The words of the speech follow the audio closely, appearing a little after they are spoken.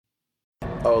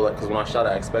Oh, like, because when I shot,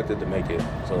 I expected to make it.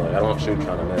 So, like, I don't shoot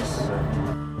trying to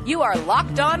miss. You are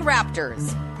Locked On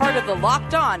Raptors, part of the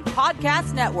Locked On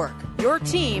Podcast Network, your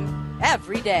team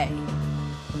every day.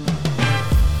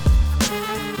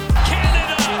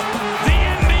 Canada, the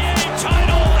NBA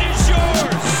title is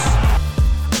yours.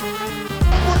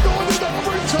 We're going to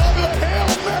overtime and a Hail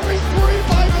Mary 3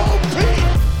 by Mo Pete.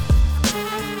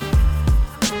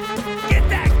 Get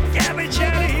that garbage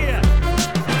out of here.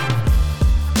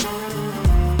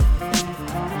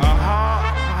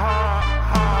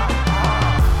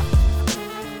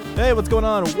 Hey, what's going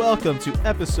on? Welcome to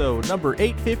episode number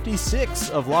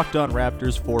 856 of Locked On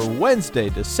Raptors for Wednesday,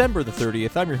 December the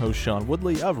 30th. I'm your host, Sean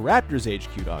Woodley of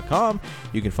RaptorsHQ.com.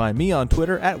 You can find me on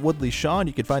Twitter at WoodleySean.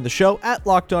 You can find the show at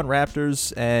Locked On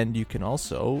Raptors, and you can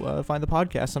also find the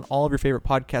podcast on all of your favorite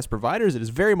podcast providers. It is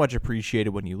very much appreciated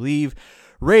when you leave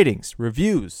ratings,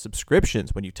 reviews,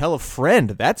 subscriptions. When you tell a friend,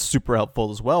 that's super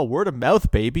helpful as well. Word of mouth,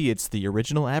 baby. It's the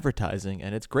original advertising,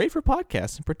 and it's great for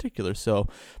podcasts in particular. So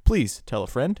please tell a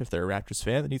friend if they're a Raptors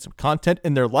fan that needs some content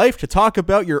in their life to talk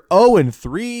about your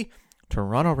 0-3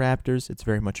 Toronto Raptors. It's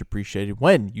very much appreciated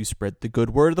when you spread the good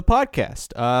word of the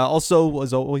podcast. Also,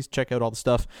 as always, check out all the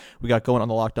stuff we got going on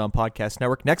the Locked On Podcast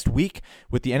Network next week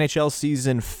with the NHL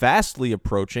season fastly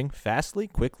approaching. Fastly,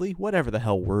 quickly, whatever the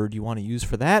hell word you want to use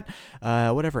for that.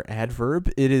 Whatever adverb.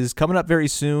 It is coming up very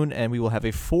soon, and we will have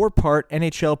a 4-part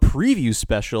NHL preview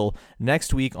special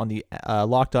next week on the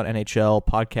Locked On NHL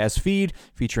podcast feed,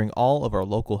 featuring all of our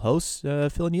local hosts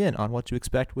filling you in on what to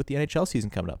expect with the NHL season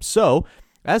coming up. So,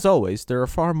 as always, there are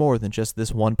far more than just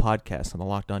this one podcast on the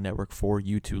Locked On Network for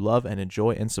you to love and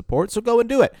enjoy and support, so go and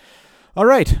do it. All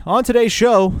right, on today's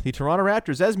show, the Toronto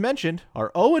Raptors, as mentioned,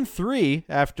 are 0-3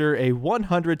 after a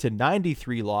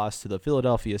 100-93 loss to the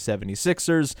Philadelphia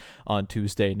 76ers on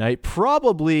Tuesday night.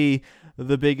 Probably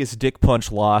the biggest dick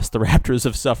punch loss the Raptors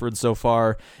have suffered so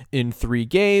far in 3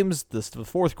 games. The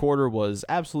fourth quarter was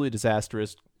absolutely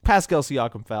disastrous. Pascal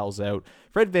Siakam fouls out.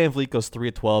 Fred VanVleet goes 3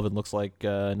 of 12 and looks like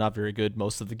not very good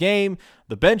most of the game.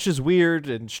 The bench is weird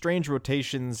and strange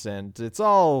rotations, and it's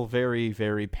all very,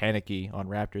 very panicky on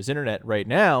Raptors internet right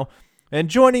now. And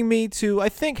joining me to, I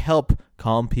think, help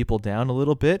calm people down a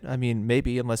little bit, I mean,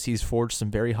 maybe unless he's forged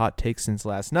some very hot takes since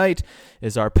last night,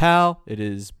 is our pal. It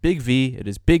is Big V. It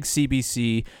is Big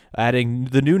CBC, adding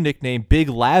the new nickname Big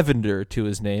Lavender to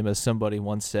his name, as somebody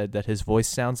once said that his voice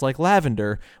sounds like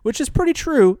lavender, which is pretty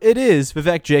true. It is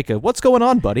Vivek Jacob. What's going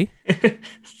on, buddy?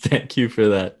 Thank you for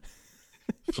that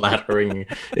flattering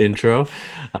intro.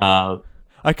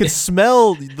 I could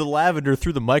smell the lavender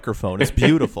through the microphone. It's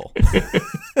beautiful.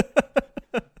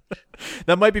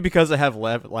 That might be because I have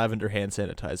lavender hand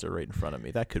sanitizer right in front of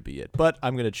me. That could be it. But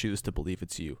I'm going to choose to believe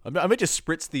it's you. I might just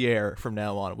spritz the air from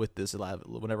now on with this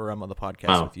whenever I'm on the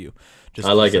podcast with you. Just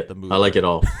I like it. I like it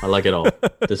all. I like it all.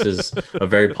 This is a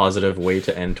very positive way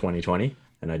to end 2020,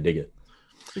 and I dig it.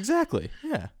 Exactly.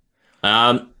 Yeah.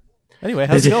 Anyway,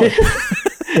 how's it going?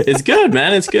 It's good,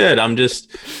 man. It's good. I'm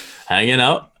just hanging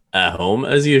out at home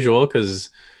as usual because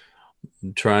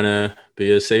I'm trying to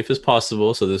be as safe as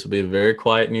possible. So this will be a very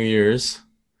quiet New Year's.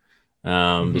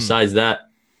 Besides that,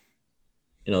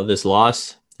 this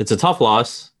loss, it's a tough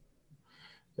loss.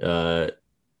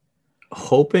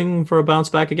 Hoping for a bounce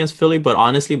back against Philly, but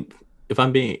honestly, if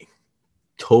I'm being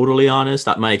totally honest,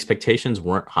 my expectations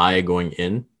weren't high going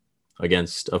in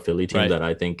against a Philly team that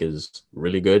I think is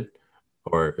really good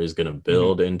or is going to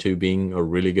build into being a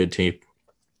really good team.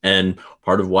 And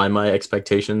part of why my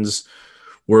expectations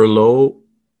were low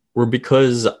were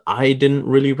because I didn't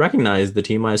really recognize the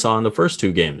team I saw in the first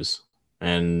 2 games.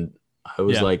 And I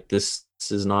was like, this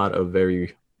is not a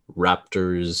very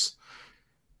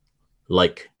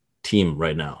Raptors-like team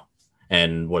right now.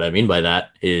 And what I mean by that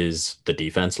is the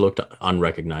defense looked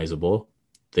unrecognizable.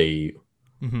 They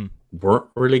weren't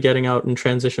really getting out in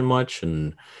transition much.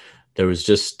 And there was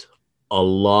just a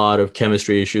lot of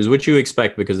chemistry issues, which you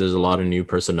expect because there's a lot of new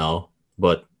personnel.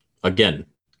 But again,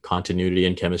 continuity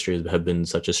and chemistry have been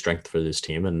such a strength for this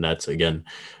team, and that's, again,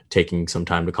 taking some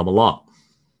time to come along.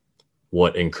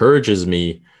 What encourages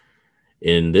me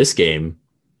in this game,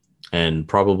 and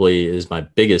probably is my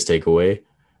biggest takeaway,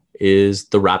 is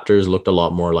the Raptors looked a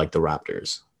lot more like the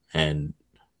Raptors, and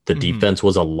the defense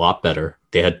was a lot better.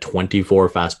 They had 24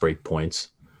 fast break points.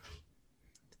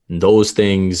 And those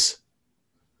things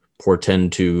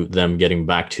portend to them getting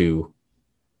back to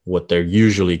what they're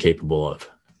usually capable of.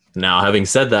 Now, having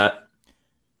said that,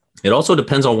 it also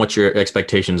depends on what your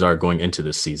expectations are going into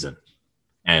this season.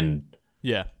 And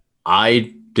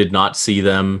I did not see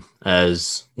them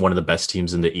as one of the best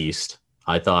teams in the East.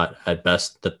 I thought at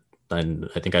best that, and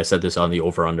I think I said this on the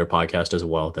Over Under podcast as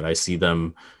well, that I see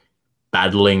them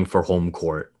battling for home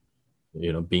court,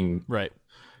 being right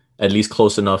at least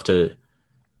close enough to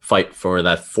fight for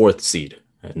that 4th seed.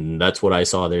 And that's what I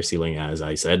saw their ceiling as.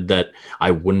 I said that I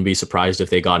wouldn't be surprised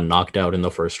if they got knocked out in the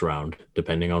first round,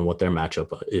 depending on what their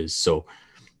matchup is. So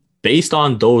based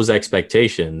on those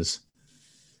expectations,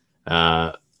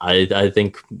 I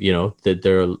think, that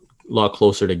they're a lot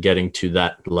closer to getting to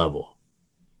that level.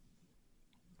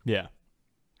 Yeah.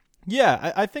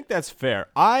 Yeah, I think that's fair.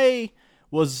 I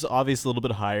was obviously a little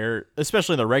bit higher,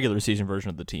 especially in the regular season version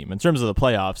of the team. In terms of the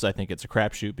playoffs, I think it's a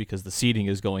crapshoot because the seeding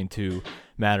is going to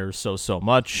matter so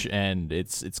much, and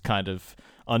it's kind of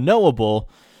unknowable.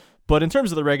 But in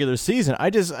terms of the regular season, I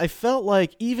felt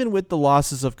like even with the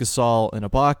losses of Gasol and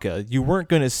Ibaka, you weren't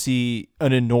going to see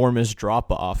an enormous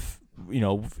drop-off,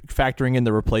 factoring in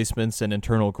the replacements and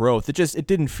internal growth. It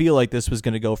didn't feel like this was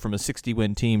going to go from a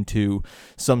 60-win team to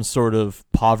some sort of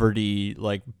poverty,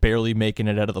 like barely making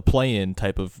it out of the play-in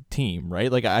type of team,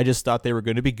 right? Like, I just thought they were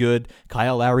going to be good.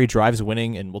 Kyle Lowry drives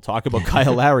winning, and we'll talk about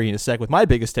Kyle Lowry in a sec with my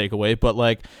biggest takeaway, but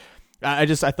like, I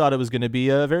thought it was going to be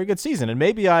a very good season, and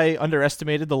maybe I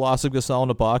underestimated the loss of Gasol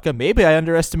and Ibaka. Maybe I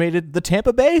underestimated the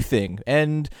Tampa Bay thing,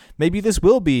 and maybe this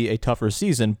will be a tougher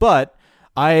season, but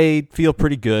I feel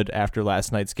pretty good after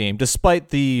last night's game, despite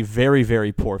the very,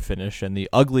 very poor finish and the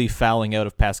ugly fouling out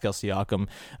of Pascal Siakam,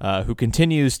 who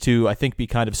continues to, I think, be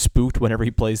kind of spooked whenever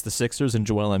he plays the Sixers, and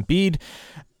Joel Embiid.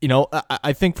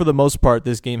 I think for the most part,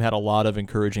 this game had a lot of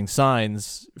encouraging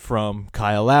signs, from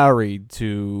Kyle Lowry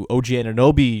to OG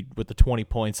Anunoby with the 20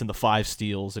 points and the 5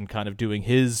 steals and kind of doing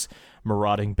his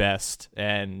marauding best.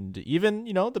 And even,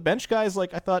 the bench guys,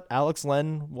 like I thought Alex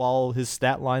Len, while his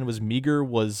stat line was meager,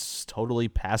 was totally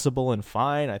passable and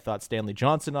fine. I thought Stanley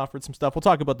Johnson offered some stuff. We'll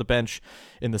talk about the bench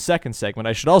in the second segment.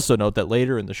 I should also note that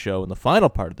later in the show, in the final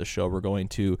part of the show, we're going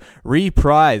to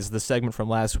reprise the segment from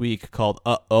last week called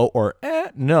Uh-Oh or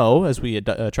No, as we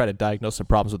try to diagnose some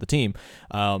problems with the team.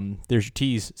 There's your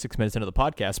tease 6 minutes into the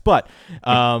podcast. But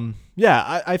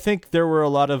yeah, I think there were a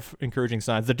lot of encouraging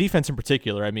signs. The defense in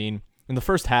particular, I mean, in the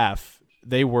first half,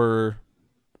 they were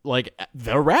like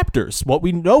the Raptors, what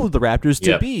we know the Raptors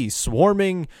to be,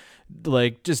 swarming,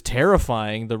 like just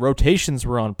terrifying. The rotations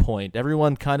were on point.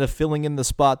 Everyone kind of filling in the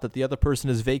spot that the other person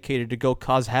has vacated to go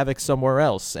cause havoc somewhere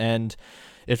else. And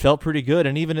it felt pretty good.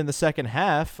 And even in the second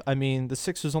half, I mean, the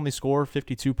Sixers only score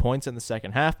 52 points in the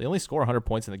second half. They only score 100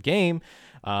 points in the game.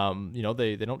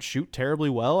 They don't shoot terribly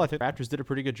well. I think the Raptors did a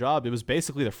pretty good job. It was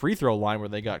basically the free throw line where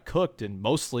they got cooked, and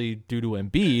mostly due to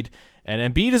Embiid.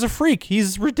 And Embiid is a freak.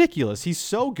 He's ridiculous. He's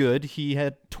so good. He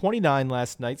had 29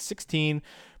 last night, 16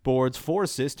 boards, 4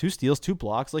 assists, 2 steals, 2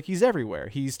 blocks. Like, he's everywhere.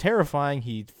 He's terrifying.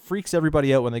 He freaks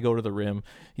everybody out when they go to the rim.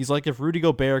 He's like if Rudy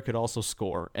Gobert could also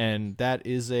score, and that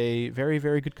is a very,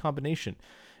 very good combination.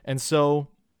 And so,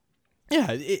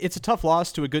 yeah, it's a tough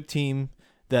loss to a good team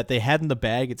that they had in the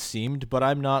bag, it seemed, but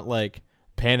I'm not like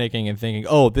panicking and thinking,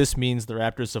 oh, this means the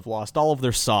Raptors have lost all of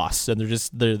their sauce and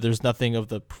there's nothing of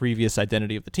the previous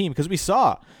identity of the team, because we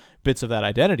saw bits of that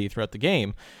identity throughout the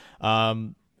game.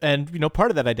 And, part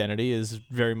of that identity is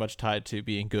very much tied to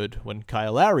being good when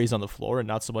Kyle Lowry's on the floor and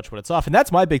not so much when it's off. And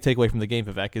that's my big takeaway from the game,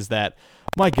 Vivek, is that,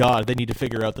 my God, they need to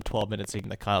figure out the 12 minutes even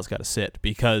that Kyle's got to sit,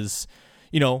 because,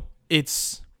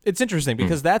 it's interesting,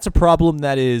 because that's a problem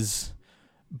that is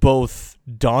both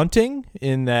daunting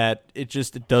in that it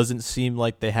doesn't seem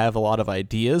like they have a lot of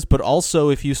ideas, but also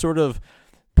if you sort of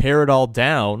pare it all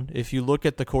down, if you look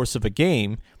at the course of a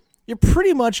game, you're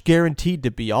pretty much guaranteed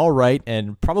to be all right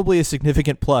and probably a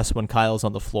significant plus when Kyle's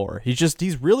on the floor.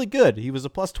 He's really good. He was a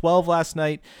plus 12 last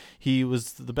night. He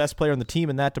was the best player on the team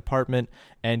in that department,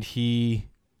 and he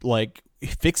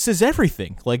fixes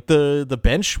everything. Like, the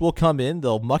bench will come in,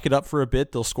 they'll muck it up for a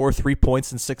bit, they'll score 3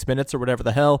 points in 6 minutes or whatever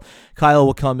the hell. Kyle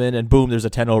will come in and boom, there's a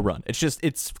 10-0 run.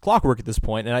 It's clockwork at this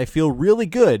point, and I feel really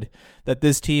good that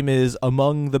this team is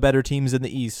among the better teams in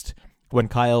the East when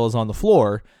Kyle is on the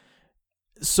floor.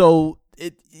 So,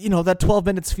 that 12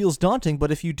 minutes feels daunting,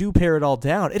 but if you do pare it all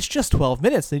down, it's just 12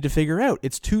 minutes they need to figure out.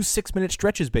 It's 2 6-minute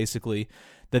stretches, basically,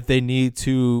 that they need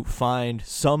to find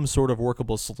some sort of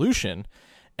workable solution.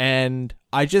 And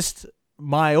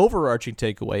my overarching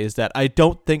takeaway is that I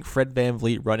don't think Fred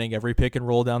VanVleet running every pick and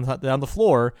roll down the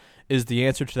floor is the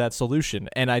answer to that solution.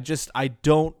 And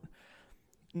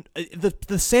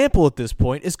the sample at this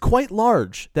point is quite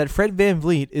large that Fred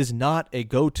VanVleet is not a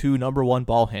go-to number one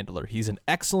ball handler. He's an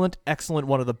excellent,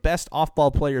 one of the best off-ball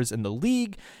players in the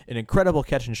league, an incredible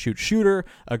catch-and-shoot shooter,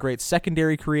 a great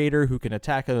secondary creator who can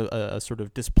attack a sort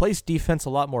of displaced defense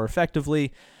a lot more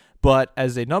effectively. But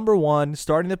as a number one,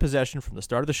 starting the possession from the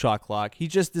start of the shot clock, he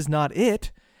just is not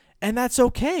it. And that's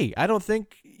okay. I don't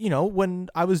think, when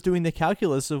I was doing the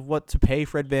calculus of what to pay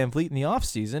Fred VanVleet in the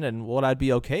offseason and what I'd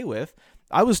be okay with,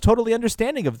 I was totally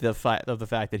understanding of the fact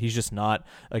that he's just not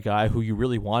a guy who you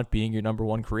really want being your number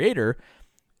one creator.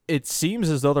 It seems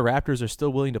as though the Raptors are still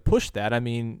willing to push that. I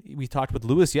mean, we talked with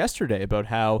Lewis yesterday about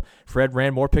how Fred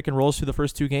ran more pick and rolls through the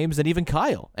first 2 games than even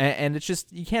Kyle. And it's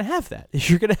just, you can't have that.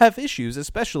 You're going to have issues,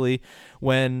 especially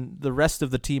when the rest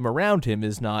of the team around him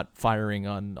is not firing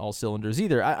on all cylinders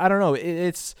either. I don't know.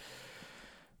 It's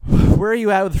where are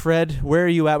you at with Fred? Where are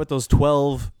you at with those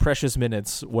 12 precious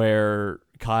minutes where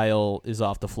Kyle is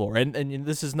off the floor? And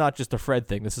this is not just a Fred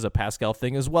thing. This is a Pascal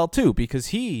thing as well, too, because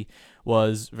he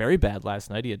was very bad last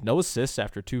night. He had no assists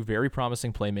after 2 very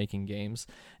promising playmaking games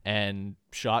and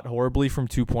shot horribly from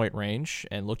 2-point range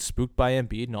and looked spooked by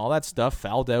Embiid and all that stuff,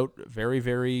 fouled out very,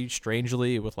 very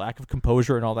strangely with lack of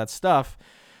composure and all that stuff.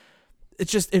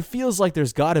 It feels like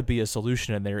there's got to be a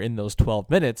solution in there in those 12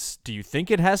 minutes. Do you think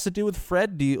it has to do with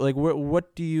Fred? Do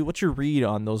you what's your read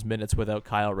on those minutes without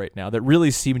Kyle right now that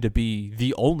really seem to be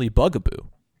the only bugaboo?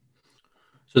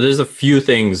 So there's a few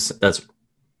things that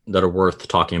are worth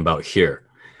talking about here.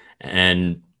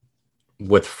 And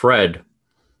with Fred,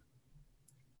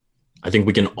 I think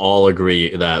we can all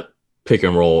agree that pick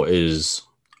and roll is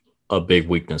a big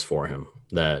weakness for him,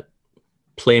 that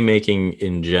playmaking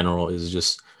in general is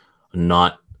just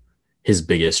not his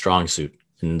biggest strong suit.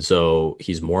 And so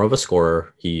he's more of a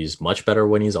scorer. He's much better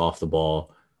when he's off the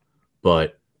ball.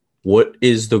 But what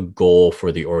is the goal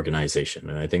for the organization?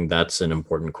 And I think that's an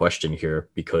important question here,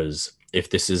 because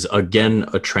if this is, again,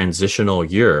 a transitional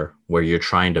year where you're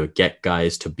trying to get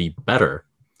guys to be better,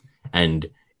 and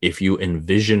if you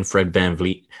envision Fred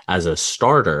VanVleet as a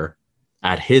starter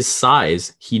at his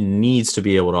size, he needs to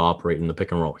be able to operate in the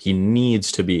pick and roll. He needs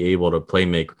to be able to play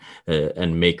make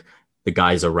and make the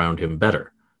guys around him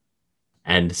better.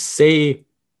 And say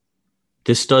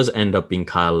this does end up being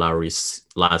Kyle Lowry's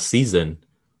last season,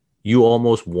 you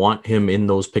almost want him in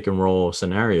those pick and roll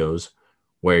scenarios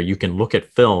where you can look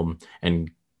at film and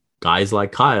guys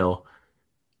like Kyle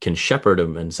can shepherd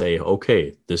him and say,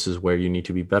 okay, this is where you need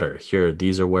to be better. Here,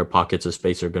 these are where pockets of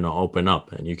space are going to open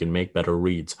up and you can make better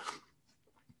reads.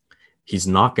 He's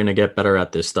not going to get better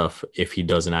at this stuff if he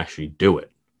doesn't actually do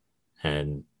it.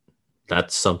 And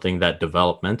that's something that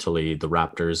developmentally the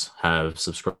Raptors have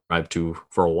subscribed to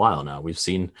for a while now. We've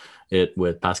seen it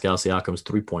with Pascal Siakam's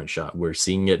 3-point shot. We're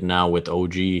seeing it now with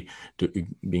OG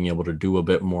being able to do a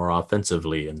bit more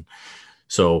offensively. And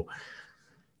so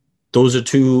those are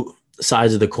 2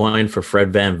 sides of the coin for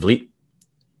Fred VanVleet.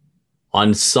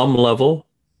 On some level,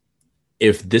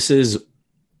 if this is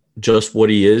just what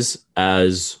he is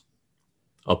as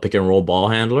a pick and roll ball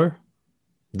handler,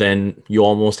 then you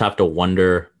almost have to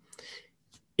wonder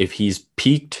if he's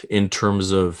peaked in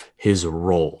terms of his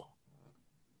role.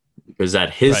 Because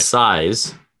at his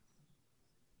size,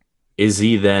 is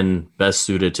he then best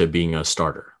suited to being a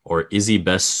starter? Or is he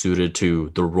best suited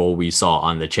to the role we saw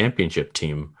on the championship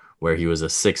team where he was a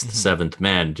 6th, 7th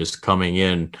man just coming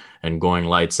in and going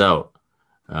lights out?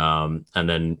 And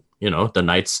then, the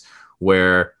nights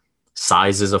where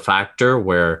size is a factor,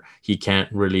 where he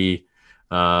can't really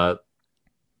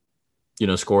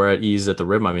score at ease at the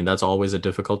rim. I mean, that's always a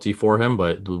difficulty for him,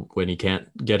 but when he can't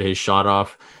get his shot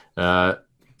off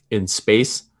in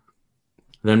space,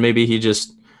 then maybe he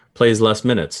just plays less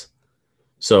minutes.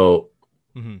 So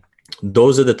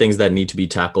those are the things that need to be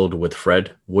tackled with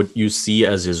Fred. What you see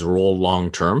as his role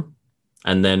long-term.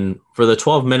 And then for the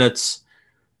 12 minutes,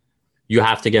 you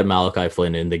have to get Malachi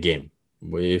Flynn in the game.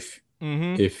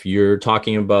 If you're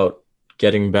talking about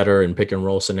getting better in pick and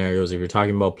roll scenarios, if you're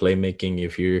talking about playmaking,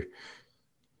 if you're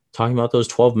talking about those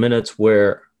 12 minutes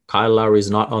where Kyle Lowry is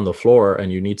not on the floor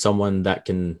and you need someone that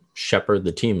can shepherd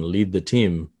the team, lead the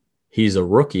team, he's a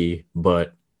rookie,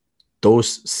 but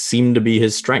those seem to be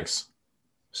his strengths.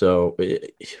 So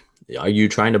are you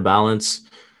trying to balance,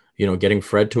 getting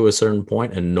Fred to a certain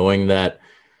point and knowing that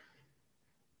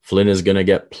Flynn is going to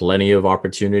get plenty of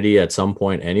opportunity at some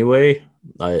point anyway?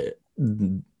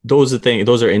 Those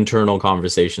are internal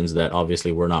conversations that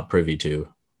obviously we're not privy to.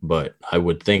 But I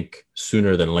would think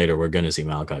sooner than later we're going to see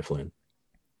Malachi Flynn.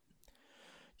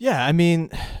 Yeah, I mean,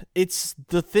 it's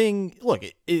the thing. Look,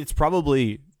 it's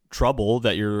probably trouble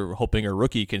that you're hoping a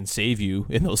rookie can save you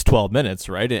in those 12 minutes,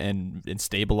 right? And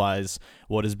stabilize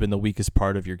what has been the weakest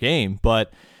part of your game.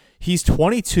 But he's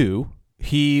 22.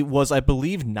 He was, I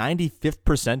believe, 95th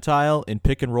percentile in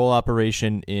pick and roll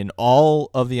operation in all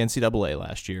of the NCAA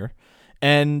last year.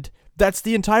 And that's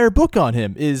the entire book on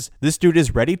him, is this dude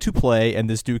is ready to play and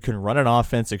this dude can run an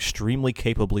offense extremely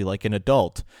capably like an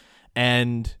adult.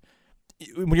 And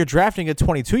when you're drafting a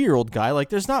 22-year-old guy, like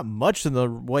there's not much in the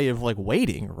way of like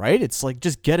waiting, right? It's like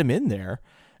just get him in there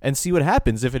and see what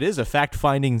happens. If it is a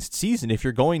fact-finding season, if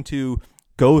you're going to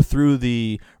go through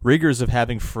the rigors of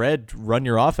having Fred run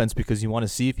your offense because you want to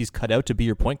see if he's cut out to be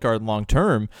your point guard long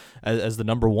term as the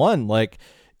number one, like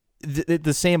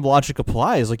the same logic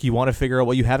applies. Like you want to figure out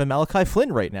what you have in Malachi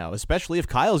Flynn right now, especially if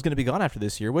Kyle is going to be gone after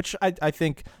this year, which I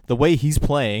think the way he's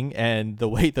playing and the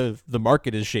way the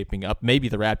market is shaping up, maybe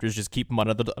the Raptors just keep him on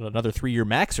another 3-year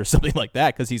max or something like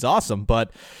that because he's awesome.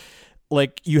 But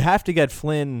like you have to get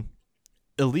Flynn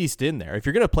at least in there. If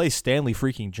you're going to play Stanley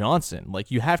freaking Johnson, like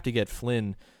you have to get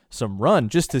Flynn some run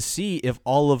just to see if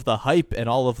all of the hype and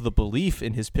all of the belief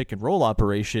in his pick and roll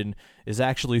operation is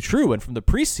actually true. And from the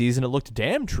preseason, it looked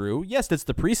damn true. Yes, it's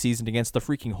the preseason against the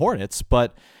freaking Hornets,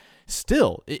 but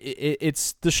still,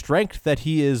 it's the strength that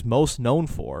he is most known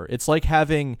for. It's like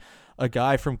having a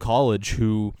guy from college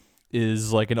who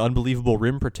is like an unbelievable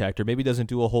rim protector, maybe doesn't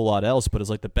do a whole lot else, but is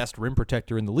like the best rim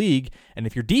protector in the league. And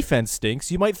if your defense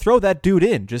stinks, you might throw that dude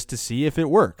in just to see if it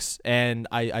works. And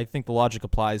I think the logic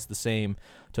applies the same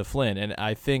to Flynn. And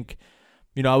I think,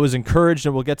 I was encouraged,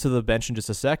 and we'll get to the bench in just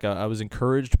a sec. I was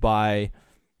encouraged by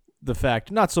the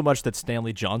fact, not so much that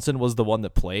Stanley Johnson was the one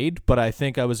that played, but I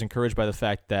think I was encouraged by the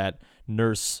fact that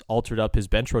Nurse altered up his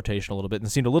bench rotation a little bit and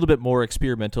seemed a little bit more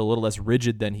experimental, a little less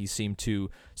rigid than he seemed to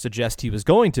suggest he was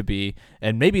going to be.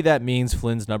 And maybe that means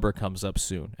Flynn's number comes up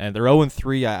soon. And they're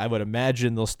 0-3. I would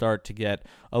imagine they'll start to get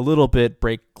a little bit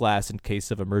break glass in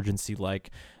case of emergency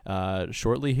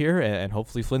shortly here. And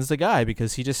hopefully Flynn's the guy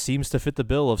because he just seems to fit the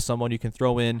bill of someone you can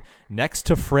throw in next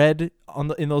to Fred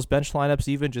in those bench lineups,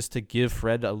 even just to give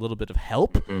Fred a little bit of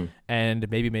help and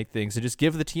maybe make things and just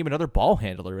give the team another ball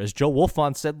handler. As Joe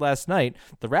Wolfond said last night,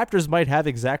 the Raptors might have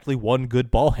exactly one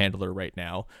good ball handler right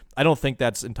now. I don't think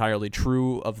that's entirely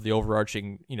true of the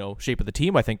overarching, shape of the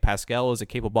team. I think Pascal is a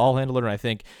capable ball handler, and I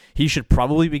think he should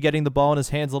probably be getting the ball in his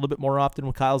hands a little bit more often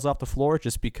when Kyle's off the floor,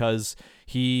 just because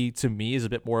he, to me, is a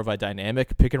bit more of a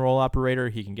dynamic pick and roll operator.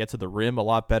 He can get to the rim a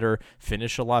lot better,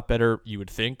 finish a lot better, you would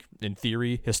think, in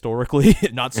theory, historically,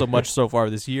 not so much so far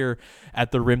this year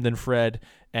at the rim than Fred.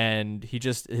 And his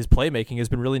playmaking has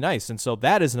been really nice. And so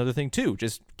that is another thing too.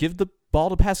 Just give the ball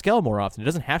to Pascal more often. It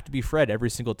doesn't have to be Fred every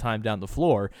single time down the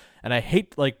floor. And I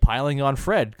hate piling on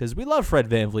Fred because we love Fred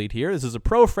VanVleet here. This is a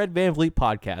pro Fred VanVleet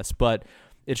podcast, but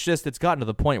it's gotten to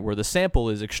the point where the sample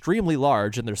is extremely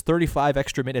large and there's 35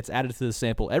 extra minutes added to the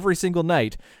sample every single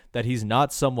night that he's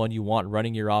not someone you want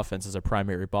running your offense as a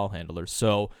primary ball handler.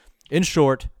 So in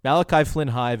short, Malachi Flynn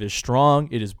Hive is strong,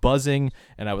 it is buzzing,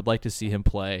 and I would like to see him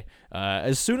play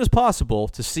as soon as possible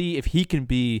to see if he can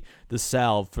be the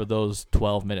salve for those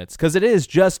 12 minutes. Because it is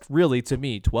just really, to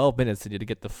me, 12 minutes that need to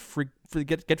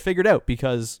get get figured out,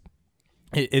 because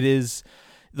it is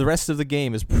the rest of the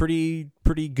game is pretty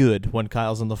good when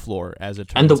Kyle's on the floor, as it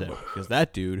turns out, because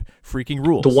that dude freaking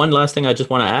rules. The one last thing I just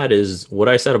want to add is what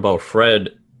I said about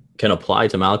Fred can apply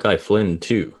to Malachi Flynn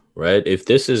too. Right? If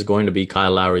this is going to be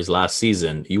Kyle Lowry's last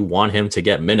season, you want him to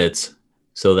get minutes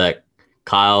so that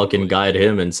Kyle can guide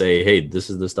him and say, hey, this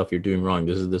is the stuff you're doing wrong.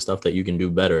 This is the stuff that you can do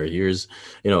better. Here's,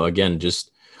 again,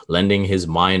 just lending his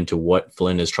mind to what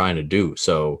Flynn is trying to do.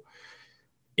 So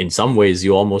in some ways,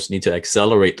 you almost need to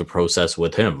accelerate the process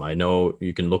with him. I know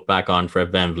you can look back on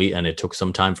Fred VanVleet and it took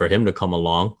some time for him to come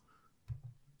along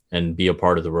and be a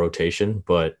part of the rotation.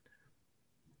 But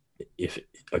if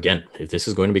this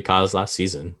is going to be Kyle's last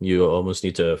season, you almost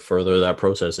need to further that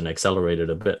process and accelerate it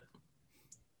a bit.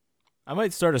 I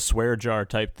might start a swear jar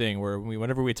type thing where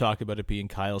whenever we talk about it being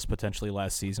Kyle's potentially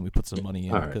last season, we put some money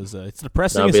in because it's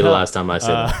depressing. That'll be the last time I say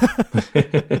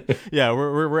that. Yeah,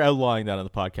 we're outlawing that on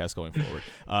the podcast going forward.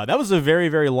 That was a very,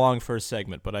 very long first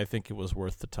segment, but I think it was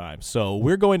worth the time. So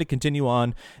we're going to continue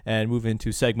on and move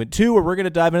into segment 2, where we're going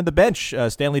to dive into the bench.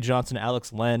 Stanley Johnson,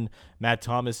 Alex Len, Matt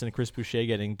Thomas, and Chris Boucher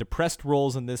getting depressed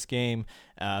roles in this game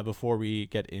before we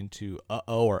get into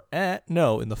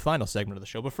in the final segment of the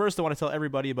show. But first, I want to tell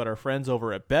everybody about our friends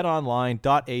over at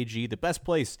betonline.ag, the best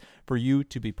place for you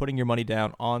to be putting your money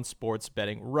down on sports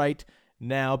betting right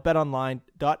now.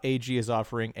 betonline.ag is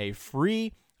offering a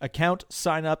free account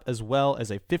sign up as well as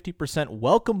a 50%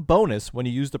 welcome bonus when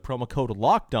you use the promo code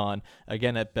LOCKEDON,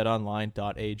 again at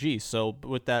betonline.ag. So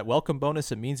with that welcome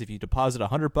bonus, it means if you deposit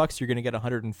 $100, you're going to get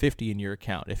 $150 in your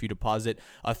account. If you deposit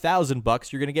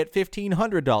 $1,000, you're going to get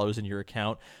 $1,500 in your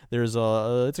account.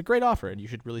 It's a great offer, and you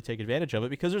should really take advantage of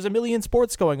it because there's a million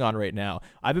sports going on right now.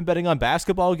 I've been betting on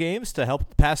basketball games to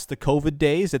help pass the COVID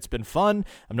days. It's been fun.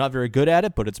 I'm not very good at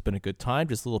it, but it's been a good time.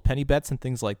 Just little penny bets and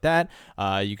things like that.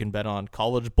 You can bet on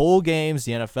college college bowl games,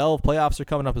 the NFL playoffs are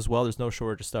coming up as well. There's no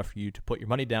shortage of stuff for you to put your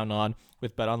money down on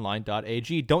with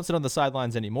betonline.ag. Don't sit on the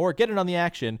sidelines anymore. Get in on the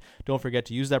action. Don't forget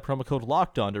to use that promo code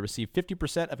LOCKEDON to receive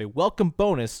 50% of a welcome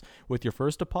bonus with your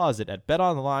first deposit at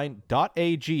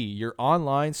betonline.ag, your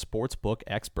online sportsbook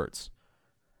experts.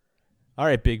 All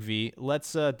right, Big V,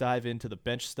 let's dive into the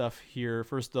bench stuff here.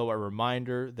 First, though, a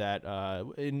reminder that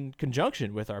in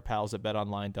conjunction with our pals at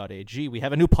betonline.ag, we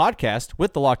have a new podcast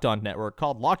with the Locked On Network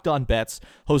called Locked On Bets,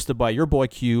 hosted by your boy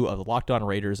Q of the Locked On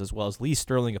Raiders, as well as Lee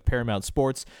Sterling of Paramount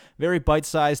Sports. Very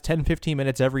bite-sized, 10-15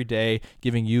 minutes every day,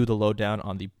 giving you the lowdown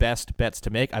on the best bets to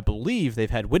make. I believe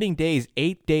they've had winning days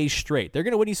 8 days straight. They're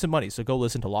going to win you some money, so go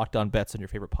listen to Locked On Bets on your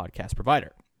favorite podcast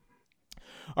provider.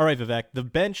 All right, Vivek, the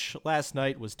bench last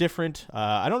night was different.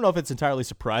 I don't know if it's entirely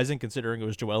surprising considering it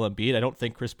was Joel Embiid. I don't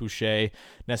think Chris Boucher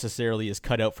necessarily is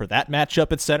cut out for that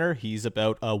matchup at center. He's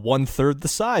about 1/3 the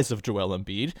size of Joel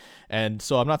Embiid, and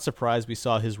so I'm not surprised we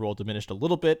saw his role diminished a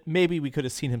little bit. Maybe we could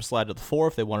have seen him slide to the 4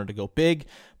 if they wanted to go big,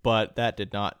 but that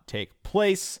did not take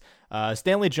place.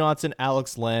 Stanley Johnson,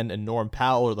 Alex Len, and Norm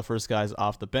Powell are the first guys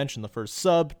off the bench in the first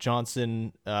sub.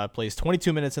 Johnson plays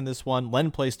 22 minutes in this one.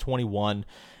 Len plays 21.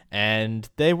 And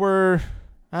they were,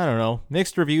 I don't know,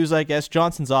 mixed reviews, I guess.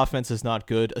 Johnson's offense is not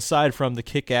good, aside from the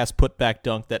kick-ass putback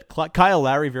dunk that Kyle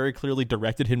Lowry very clearly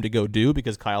directed him to go do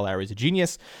because Kyle Lowry's a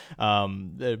genius.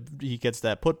 He gets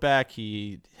that putback.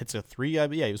 He hits a 3.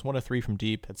 He was 1 of 3 from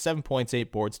deep. Had 7 points,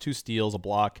 8 boards, 2 steals, a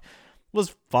block.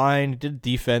 Was fine, did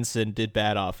defense and did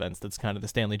bad offense. That's kind of the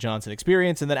Stanley Johnson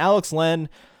experience. And then Alex Len,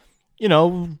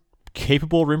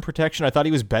 capable rim protection. I thought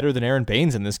he was better than Aaron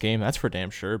Baines in this game. That's for damn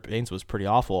sure. Baines was pretty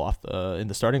awful in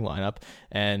the starting lineup.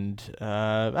 And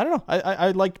I don't know.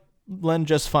 I liked Len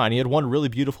just fine. He had one really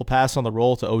beautiful pass on the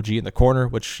roll to OG in the corner,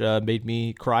 which made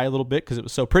me cry a little bit because it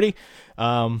was so pretty.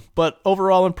 But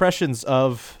overall impressions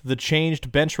of the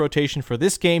changed bench rotation for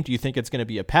this game, do you think it's going to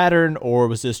be a pattern, or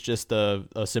was this just a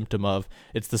symptom of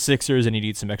it's the Sixers and you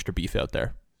need some extra beef out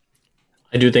there?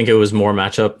 I do think it was more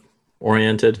matchup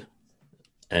oriented.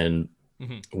 And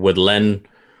with Len,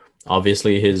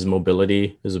 obviously his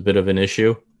mobility is a bit of an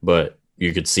issue, but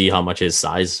you could see how much his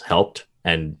size helped.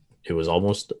 And it was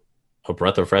almost a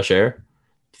breath of fresh air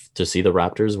to see the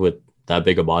Raptors with that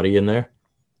big a body in there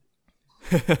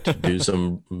to do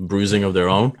some bruising of their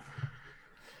own.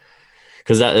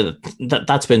 Because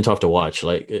that's been tough to watch.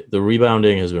 Like, the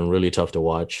rebounding has been really tough to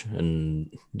watch.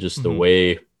 And just the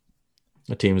way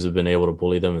the teams have been able to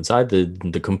bully them inside,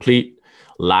 the complete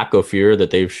lack of fear that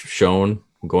they've shown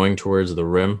going towards the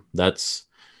rim, that's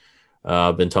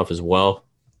been tough as well.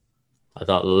 I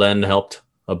thought Len helped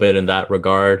a bit in that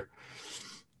regard.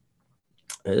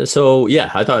 So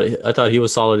yeah, I thought he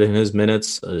was solid in his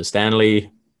minutes.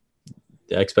 Stanley,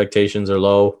 the expectations are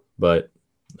low, but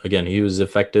again, he was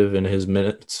effective in his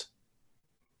minutes.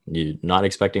 You're not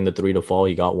expecting the 3 to fall.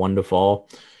 He got 1 to fall.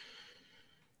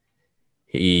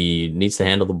 He needs to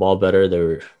handle the ball better. There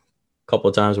were couple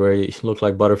of times where he looked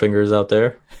like Butterfingers out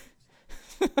there,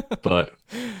 but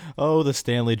the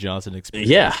Stanley Johnson experience.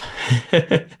 Yeah,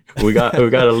 we got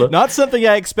to look. Not something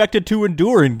I expected to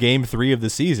endure in Game 3 of the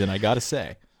season, I gotta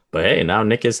say. But hey, now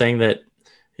Nick is saying that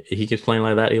he keeps playing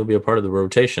like that, he'll be a part of the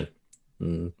rotation.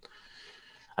 I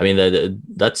mean,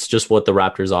 that's just what the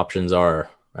Raptors' options are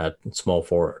at small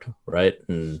forward, right?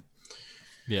 And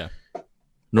yeah,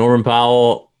 Norman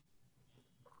Powell.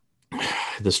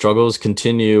 The struggles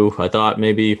continue. I thought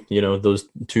maybe, those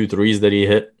 2 threes that he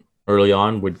hit early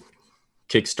on would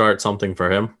kickstart something for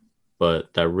him,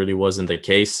 but that really wasn't the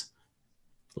case.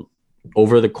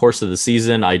 Over the course of the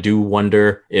season, I do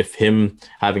wonder if him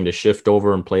having to shift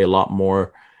over and play a lot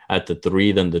more at the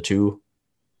 3 than the 2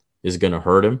 is going to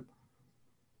hurt him.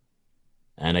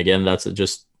 And again, that's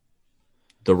just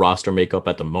the roster makeup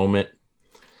at the moment.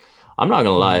 I'm not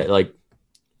going to lie. Like,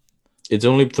 it's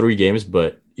only 3 games,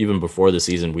 but even before the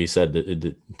season, we said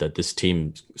that this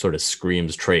team sort of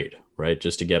screams trade, right?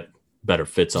 Just to get better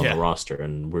fits on the roster.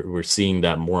 And we're seeing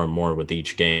that more and more with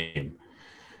each game.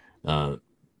 And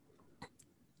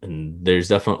there's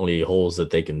definitely holes that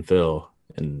they can fill.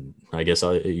 And I guess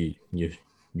you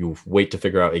wait to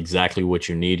figure out exactly what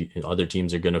you need. Other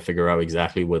teams are going to figure out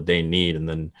exactly what they need. And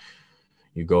then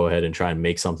you go ahead and try and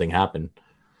make something happen.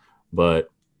 But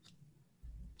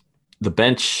the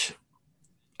bench,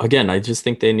 again, I just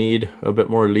think they need a bit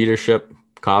more leadership.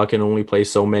 Kyle can only play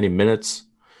so many minutes.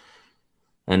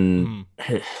 And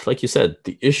like you said,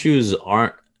 the issues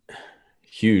aren't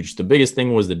huge. The biggest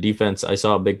thing was the defense. I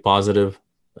saw a big positive.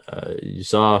 You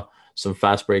saw some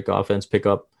fast break offense pick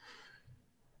up.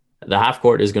 The half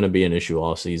court is going to be an issue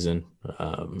all season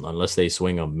unless they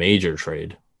swing a major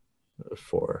trade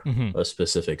for a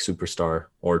specific superstar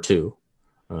or 2.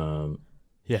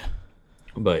 Yeah.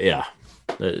 But yeah,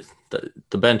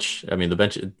 the bench. I mean, the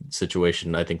bench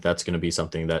situation. I think that's going to be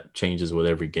something that changes with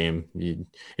every game.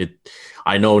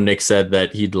 I know Nick said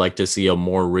that he'd like to see a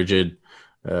more rigid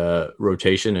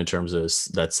rotation in terms of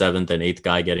that 7th and 8th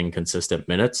guy getting consistent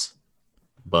minutes,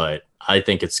 but I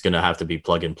think it's going to have to be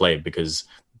plug and play because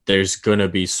there's going to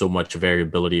be so much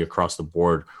variability across the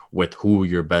board with who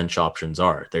your bench options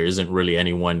are. There isn't really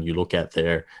anyone you look at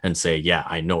there and say, yeah,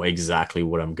 I know exactly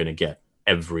what I'm going to get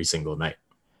every single night.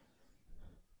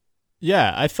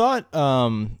 Yeah, I thought,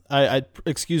 I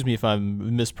excuse me if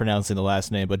I'm mispronouncing the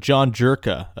last name, but John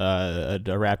Jerka, a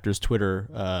Raptors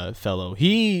Twitter fellow,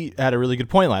 he had a really good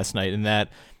point last night in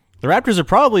that the Raptors are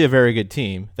probably a very good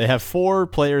team. They have 4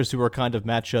 players who are kind of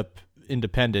matchup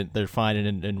independent. They're fine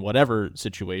in whatever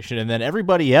situation. And then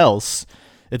everybody else,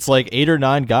 it's like 8 or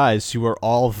 9 guys who are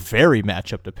all very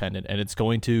matchup dependent. And it's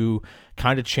going to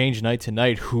kind of change night to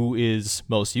night who is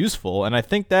most useful. And I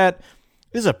think that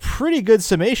is a pretty good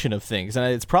summation of things. And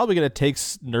it's probably going to take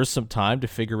Nurse some time to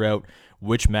figure out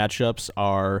which matchups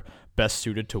are best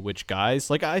suited to which guys.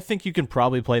 Like, I think you can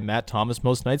probably play Matt Thomas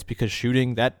most nights because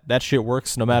shooting, that shit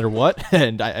works no matter what.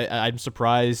 And I'm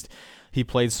surprised he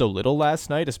played so little last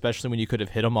night, especially when you could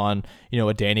have hit him on,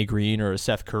 a Danny Green or a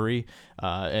Seth Curry,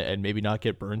 and maybe not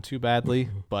get burned too badly.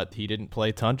 But he didn't play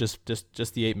a ton, just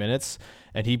the 8 minutes,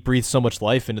 and he breathes so much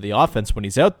life into the offense when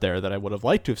he's out there that I would have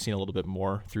liked to have seen a little bit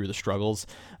more through the struggles.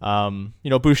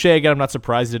 Boucher, again, I'm not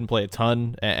surprised he didn't play a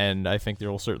ton, and I think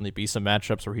there will certainly be some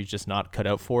matchups where he's just not cut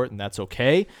out for it, and that's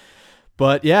okay.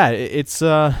 But yeah, it's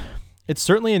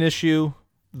certainly an issue.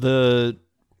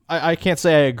 I can't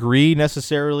say I agree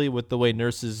necessarily with the way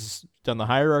Nurse has done the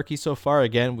hierarchy so far.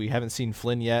 Again, we haven't seen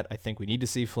Flynn yet. I think we need to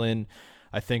see Flynn.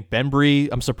 I think Bembry,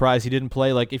 I'm surprised he didn't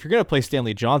play. Like, if you're going to play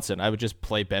Stanley Johnson, I would just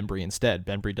play Bembry instead.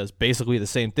 Bembry does basically the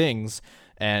same things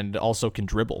and also can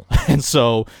dribble. And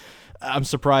so I'm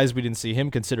surprised we didn't see him,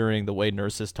 considering the way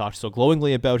Nurse has talked so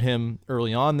glowingly about him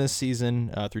early on this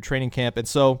season through training camp. And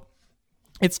so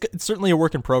it's certainly a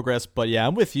work in progress. But yeah,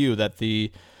 I'm with you that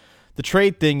the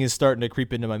trade thing is starting to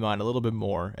creep into my mind a little bit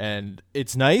more, and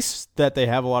it's nice that they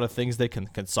have a lot of things they can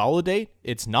consolidate.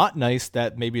 It's not nice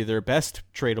that maybe their best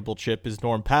tradable chip is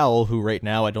Norm Powell, who right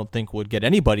now I don't think would get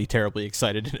anybody terribly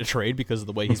excited in a trade because of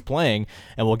the way he's playing,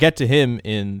 and we'll get to him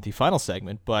in the final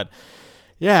segment. But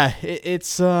yeah,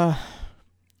 it's Len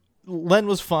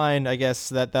was fine. I guess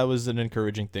that was an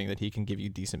encouraging thing, that he can give you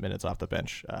decent minutes off the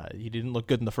bench. He didn't look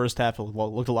good in the first half,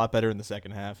 looked a lot better in the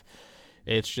second half.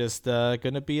 It's just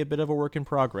going to be a bit of a work in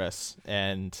progress,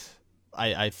 and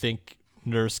I think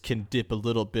Nurse can dip a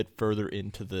little bit further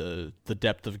into the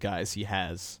depth of guys he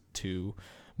has to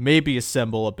maybe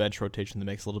assemble a bench rotation that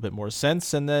makes a little bit more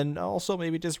sense, and then also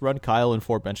maybe just run Kyle and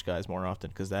 4 bench guys more often,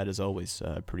 because that is always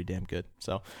pretty damn good.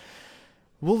 So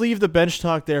we'll leave the bench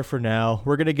talk there for now.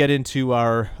 We're going to get into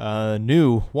our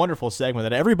new wonderful segment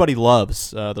that everybody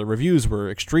loves. The reviews were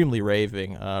extremely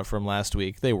raving from last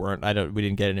week. They weren't. We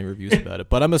didn't get any reviews about it,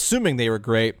 but I'm assuming they were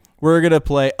great. We're going to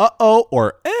play uh-oh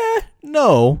or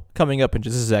no coming up in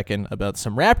just a second about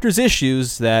some Raptors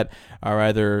issues that are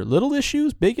either little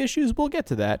issues, big issues. We'll get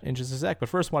to that in just a sec. But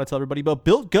first, I want to tell everybody about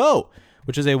Built Go,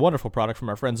 which is a wonderful product from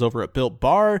our friends over at Built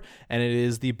Bar, and it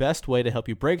is the best way to help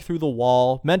you break through the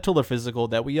wall, mental or physical,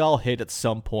 that we all hit at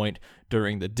some point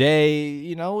during the day.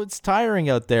 It's tiring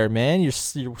out there, man. You're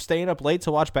staying up late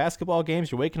to watch basketball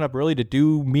games. You're waking up early to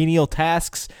do menial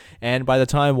tasks, and by the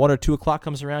time 1 or 2 o'clock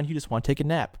comes around, you just want to take a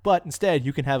nap. But instead,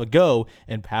 you can have a go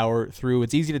and power through.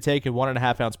 It's easy to take in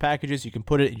 1.5-ounce packages. You can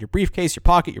put it in your briefcase, your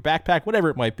pocket, your backpack, whatever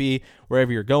it might be,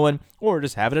 wherever you're going, or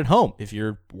just have it at home if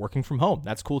you're working from home.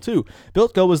 That's cool too.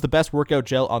 Built Go is the best workout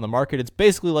gel on the market. It's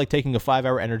basically like taking a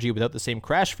 5-hour energy without the same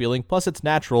crash feeling, plus it's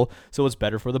natural, so it's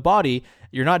better for the body.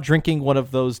 You're not drinking one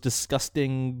of those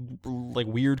disgusting,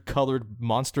 weird colored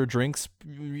monster drinks.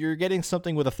 You're getting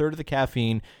something with 1/3 of the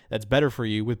caffeine that's better for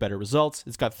you with better results.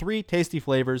 It's got 3 tasty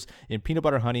flavors in peanut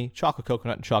butter honey, chocolate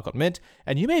coconut, and chocolate mint.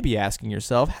 And you may be asking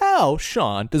yourself, how,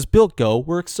 Sean, does Built Go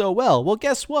work so well? Well,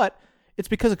 guess what? It's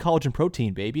because of collagen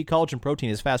protein, baby. Collagen protein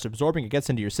is fast absorbing. It gets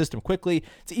into your system quickly.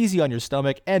 It's easy on your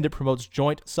stomach, and it promotes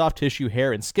joint, soft tissue,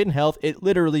 hair, and skin health. It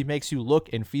literally makes you look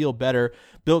and feel better.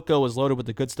 Built Go is loaded with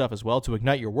the good stuff as well to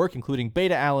ignite your work, including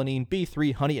beta-alanine,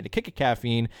 B3, honey, and a kick of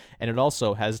caffeine. And it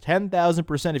also has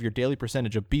 10,000% of your daily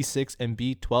percentage of B6 and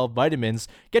B12 vitamins.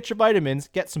 Get your vitamins.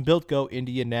 Get some Built Go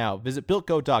into you now. Visit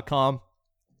BuiltGo.com.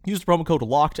 Use the promo code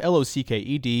LOCKED,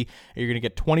 LOCKED, and you're going to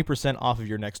get 20% off of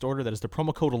your next order. That is the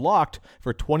promo code LOCKED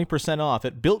for 20% off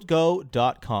at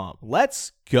BuiltGo.com.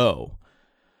 Let's go.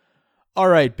 All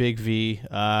right, Big V.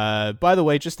 By the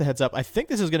way, just a heads up, I think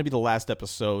this is going to be the last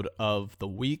episode of the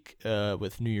week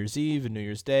with New Year's Eve and New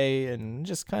Year's Day, and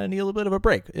just kind of need a little bit of a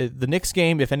break. The Knicks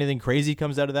game, if anything crazy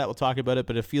comes out of that, we'll talk about it,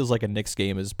 but it feels like a Knicks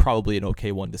game is probably an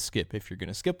okay one to skip if you're going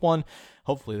to skip one.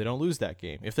 Hopefully they don't lose that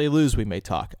game. If they lose, we may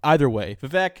talk. Either way,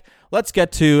 Vivek, let's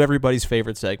get to everybody's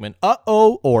favorite segment,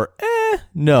 Uh-oh or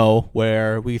No,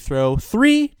 where we throw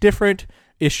 3 different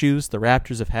issues the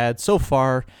Raptors have had so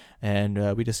far,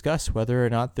 and we discuss whether or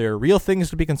not they're real things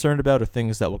to be concerned about or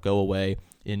things that will go away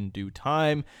in due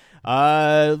time.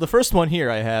 The first one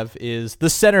here I have is the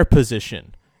center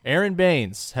position. Aaron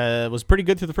Baines was pretty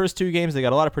good through the first 2 games. They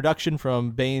got a lot of production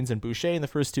from Baines and Boucher in the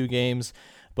first 2 games,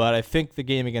 but I think the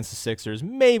game against the Sixers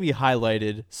maybe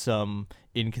highlighted some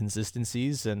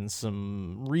inconsistencies and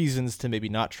some reasons to maybe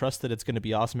not trust that it's going to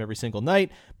be awesome every single night.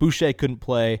 Boucher couldn't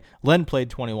play. Len played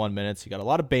 21 minutes. You got a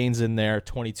lot of Baines in there,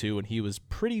 22, and he was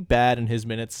pretty bad in his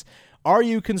minutes. Are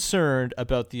you concerned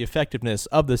about the effectiveness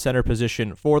of the center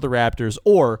position for the Raptors,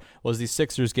 or was the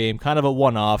Sixers game kind of a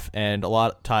one-off and a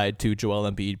lot tied to Joel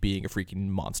Embiid being a freaking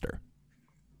monster?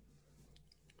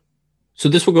 So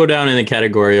this will go down in the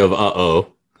category of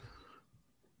uh-oh.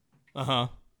 Uh-huh.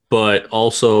 But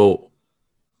also,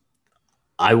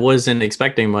 I wasn't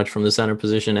expecting much from the center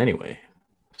position anyway.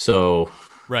 So,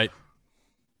 right.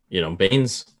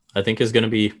 Baines, I think, is going to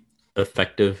be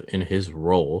effective in his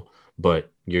role,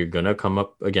 but you're going to come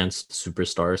up against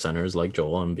superstar centers like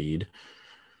Joel Embiid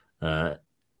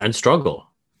and struggle.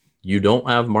 You don't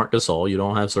have Marc Gasol. You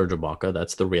don't have Serge Ibaka.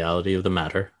 That's the reality of the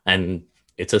matter. And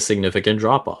it's a significant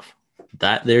drop-off.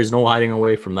 That there's no hiding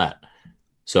away from that.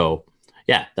 So,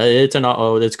 yeah, it's an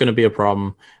uh-oh. It's going to be a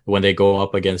problem when they go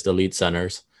up against elite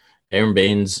centers. Aaron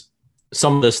Baines,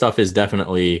 some of the stuff is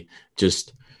definitely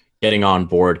just getting on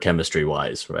board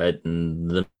chemistry-wise, right? And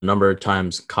the number of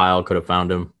times Kyle could have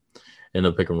found him in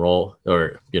the pick and roll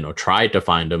or, tried to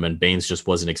find him, and Baines just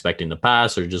wasn't expecting the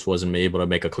pass or just wasn't able to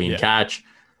make a clean catch.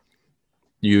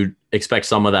 You expect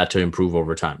some of that to improve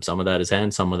over time. Some of that is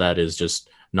hand. Some of that is just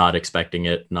not expecting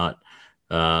it, not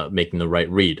making the right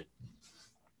read.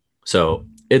 So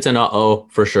it's an uh-oh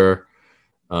for sure.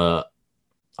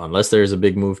 Unless there's a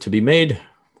big move to be made,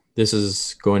 this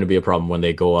is going to be a problem when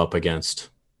they go up against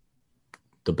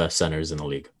the best centers in the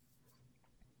league.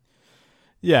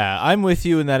 Yeah, I'm with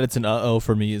you in that it's an uh-oh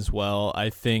for me as well.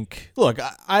 I think, look,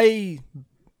 I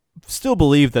still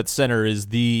believe that center is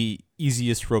the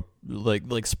easiest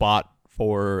spot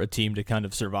for a team to kind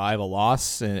of survive a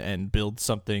loss and build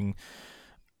something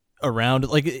around.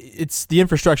 Like, it's the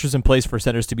infrastructure's in place for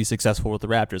centers to be successful with the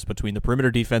Raptors, between the perimeter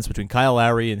defense, between Kyle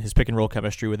Lowry and his pick and roll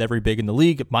chemistry with every big in the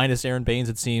league, minus Aaron Baines,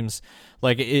 it seems.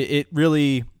 Like, it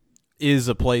really is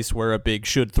a place where a big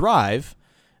should thrive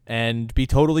and be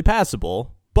totally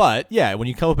passable. But yeah, when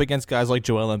you come up against guys like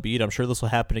Joel Embiid, I'm sure this will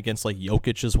happen against like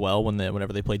Jokic as well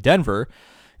whenever they play Denver.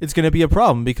 It's going to be a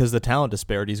problem because the talent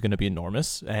disparity is going to be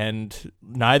enormous, and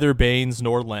neither Baines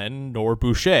nor Len nor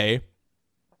Boucher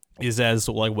is as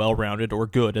well-rounded or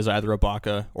good as either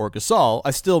Ibaka or Gasol.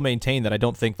 I still maintain that I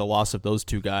don't think the loss of those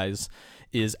 2 guys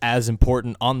is as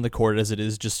important on the court as it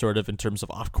is just sort of in terms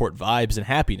of off-court vibes and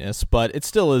happiness, but it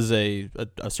still is a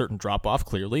certain drop-off,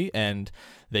 clearly, and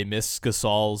they miss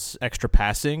Gasol's extra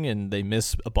passing, and they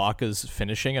miss Ibaka's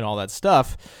finishing and all that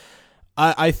stuff.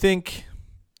 I think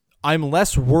I'm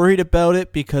less worried about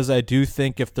it because I do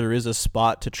think if there is a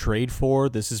spot to trade for,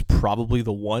 this is probably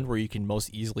the one where you can most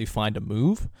easily find a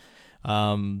move.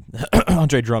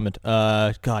 Andre Drummond.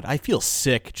 God, I feel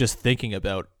sick just thinking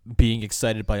about being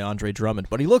excited by Andre Drummond,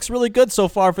 but he looks really good so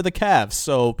far for the Cavs,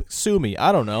 so sue me.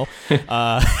 I don't know.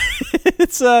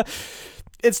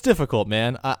 It's difficult,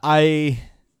 man.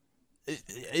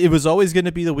 It was always going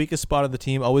to be the weakest spot of the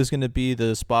team, always going to be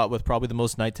the spot with probably the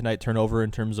most night-to-night turnover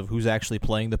in terms of who's actually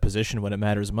playing the position when it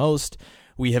matters most.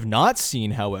 We have not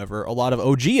seen, however, a lot of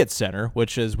OG at center,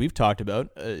 which, as we've talked about,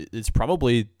 is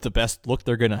probably the best look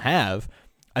they're going to have.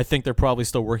 I think they're probably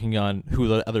still working on who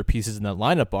the other pieces in that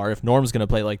lineup are. If Norm's going to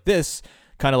play like this,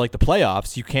 kind of like the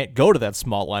playoffs, you can't go to that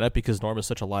small lineup because Norm is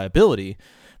such a liability.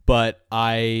 But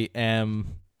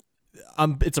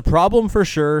it's a problem for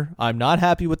sure. I'm not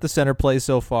happy with the center play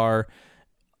so far.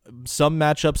 Some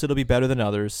matchups it'll be better than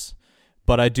others,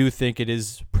 but I do think it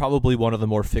is probably one of the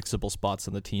more fixable spots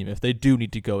on the team if they do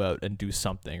need to go out and do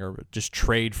something or just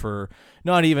trade for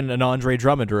not even an Andre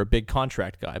Drummond or a big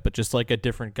contract guy, but just like a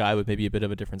different guy with maybe a bit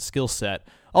of a different skill set.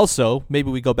 Also,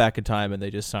 maybe we go back in time and they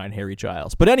just sign Harry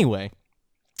Giles. But anyway,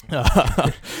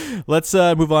 let's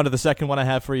move on to the second one I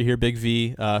have for you here, Big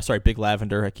V. Big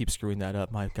Lavender. I keep screwing that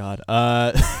up. My God.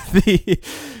 The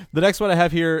next one I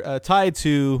have here, tied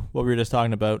to what we were just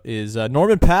talking about, is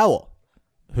Norman Powell.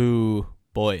 who,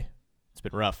 boy, it's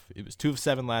been rough. It was 2 of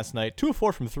 7 last night, 2 of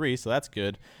 4 from 3, so that's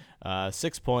good.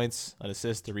 6 points, an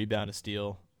assist, a rebound, a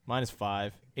steal,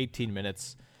 -5, 18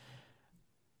 minutes.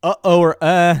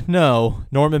 No.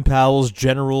 Norman Powell's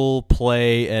general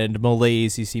play and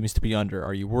malaise he seems to be under.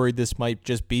 Are you worried this might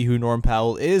just be who Norm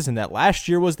Powell is and that last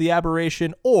year was the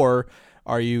aberration, or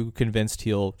are you convinced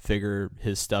he'll figure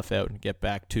his stuff out and get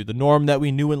back to the Norm that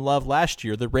we knew and loved last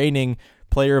year, the reigning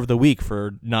player of the week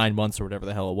for 9 months or whatever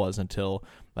the hell it was until,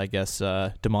 I guess,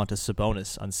 Domantas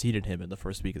Sabonis unseated him in the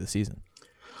first week of the season?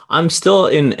 I'm still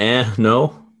in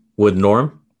no with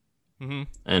Norm.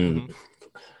 And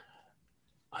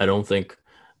I don't think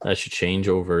that should change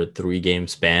over a 3-game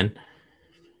span.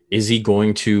 Is he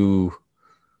going to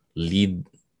lead,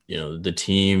 the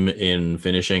team in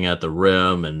finishing at the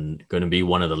rim and going to be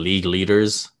one of the league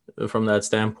leaders from that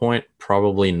standpoint?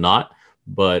 Probably not.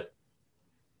 But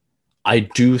I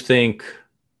do think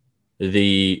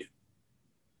the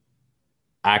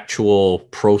actual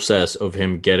process of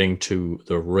him getting to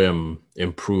the rim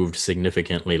improved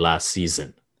significantly last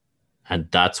season. And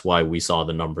that's why we saw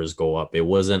the numbers go up. It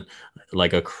wasn't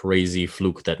like a crazy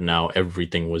fluke that now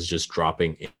everything was just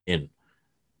dropping in.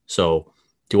 So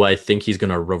do I think he's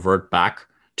going to revert back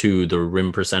to the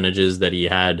rim percentages that he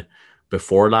had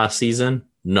before last season?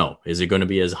 No. Is it going to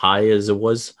be as high as it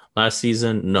was last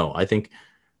season? No. I think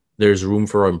there's room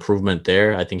for improvement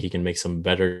there. I think he can make some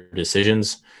better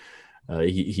decisions.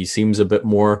 He seems a bit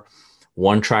more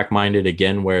one-track minded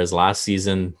again, whereas last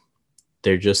season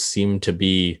there just seemed to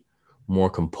be more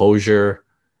composure.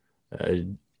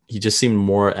 He just seemed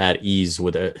more at ease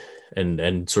with it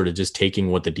and sort of just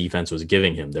taking what the defense was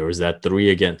giving him. There was that 3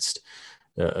 against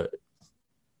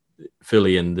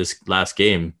Philly in this last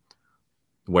game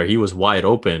where he was wide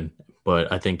open, but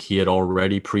I think he had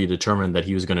already predetermined that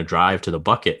he was going to drive to the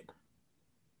bucket.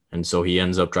 And so he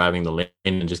ends up driving the lane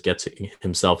and just gets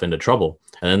himself into trouble.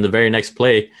 And then the very next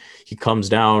play, he comes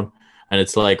down and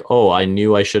it's like, oh, I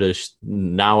knew I should have.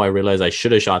 Now I realize I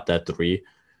should have shot that 3.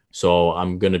 So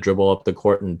I'm going to dribble up the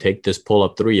court and take this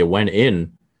pull-up 3. It went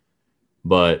in.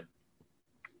 But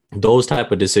those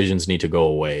type of decisions need to go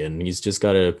away. And he's just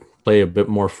got to play a bit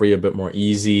more free, a bit more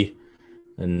easy,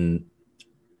 and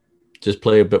just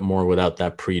play a bit more without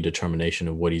that predetermination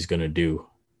of what he's going to do.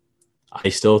 I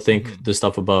still think the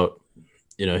stuff about,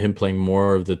 him playing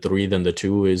more of the 3 than the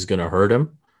 2 is going to hurt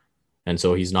him. And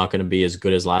so he's not going to be as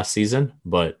good as last season,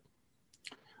 but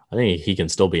I think he can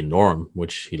still be Norm,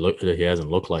 which he hasn't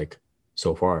looked like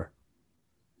so far.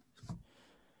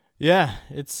 Yeah,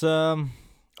 it's I'm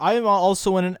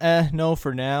also in an no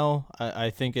for now. I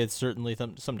think it's certainly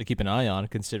something to keep an eye on,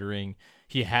 considering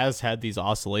he has had these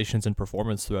oscillations in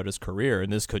performance throughout his career,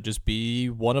 and this could just be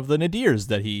one of the nadirs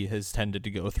that he has tended to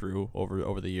go through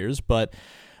over the years. But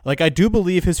I do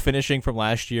believe his finishing from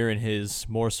last year and his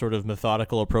more sort of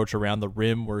methodical approach around the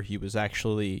rim, where he was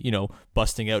actually,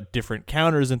 busting out different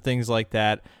counters and things like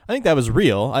that. I think that was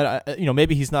real.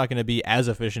 Maybe he's not going to be as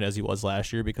efficient as he was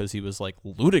last year because he was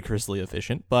ludicrously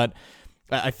efficient, but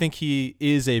I think he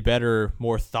is a better,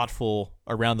 more thoughtful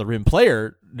around the rim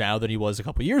player now than he was a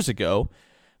couple years ago.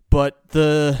 But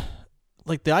the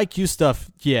IQ stuff,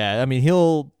 yeah, I mean,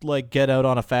 he'll get out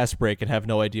on a fast break and have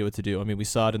no idea what to do. I mean, we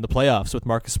saw it in the playoffs with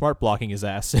Marcus Smart blocking his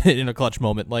ass in a clutch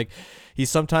moment. He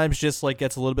sometimes just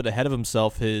gets a little bit ahead of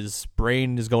himself. His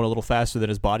brain is going a little faster than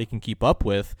his body can keep up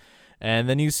with. And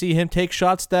then you see him take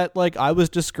shots that, I was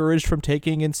discouraged from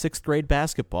taking in 6th grade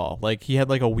basketball. He had,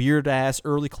 a weird-ass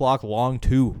early clock long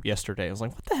 2 yesterday. I was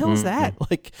like, what the hell is that?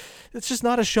 It's just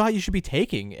not a shot you should be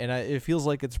taking. And it feels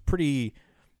like it's pretty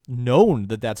known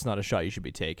that that's not a shot you should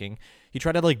be taking. He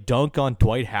tried to, dunk on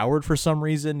Dwight Howard for some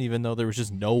reason, even though there was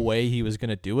just no way he was going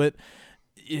to do it.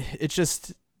 It's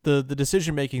just... The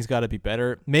decision-making's got to be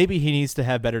better. Maybe he needs to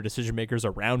have better decision-makers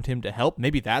around him to help.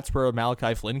 Maybe that's where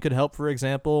Malachi Flynn could help, for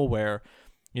example, where,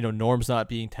 Norm's not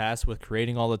being tasked with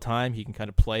creating all the time. He can kind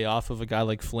of play off of a guy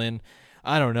like Flynn.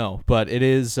 I don't know, but it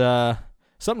is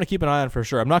something to keep an eye on for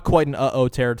sure. I'm not quite in uh-oh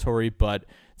territory, but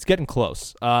it's getting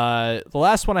close. The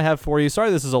last one I have for you,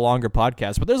 sorry this is a longer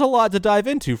podcast, but there's a lot to dive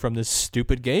into from this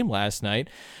stupid game last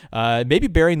night. Maybe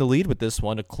burying the lead with this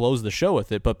one to close the show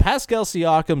with it, but Pascal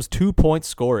Siakam's 2-point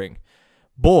scoring.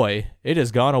 Boy, it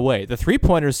has gone away. The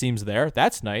 3-pointer seems there.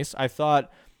 That's nice. I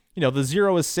thought, the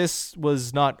 0 assists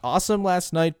was not awesome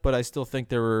last night, but I still think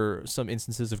there were some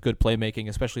instances of good playmaking,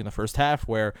 especially in the first half,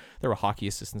 where there were hockey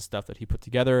assists and stuff that he put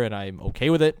together, and I'm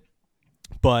okay with it.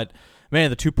 But,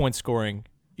 man, the 2-point scoring...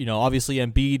 obviously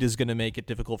Embiid is going to make it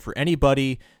difficult for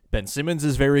anybody. Ben Simmons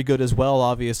is very good as well,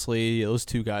 obviously. Those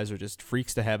 2 guys are just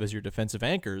freaks to have as your defensive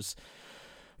anchors.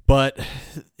 But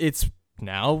it's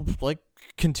now,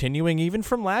 continuing even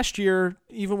from last year,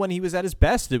 even when he was at his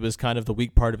best, it was kind of the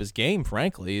weak part of his game,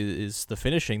 frankly, is the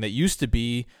finishing that used to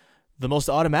be the most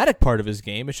automatic part of his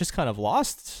game. It's just kind of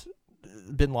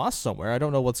been lost somewhere. I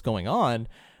don't know what's going on.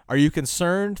 Are you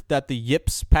concerned that the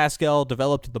yips Pascal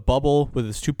developed in the bubble with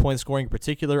his 2-point scoring in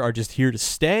particular are just here to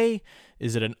stay?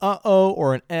 Is it an uh-oh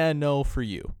or an no for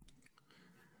you?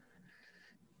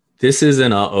 This is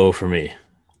an uh-oh for me.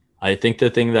 I think the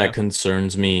thing that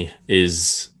concerns me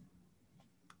is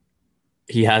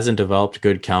he hasn't developed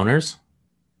good counters,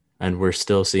 and we're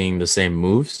still seeing the same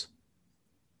moves.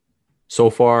 So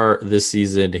far this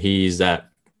season, he's at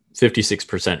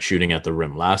 56% shooting at the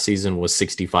rim. Last season was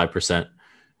 65%.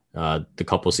 The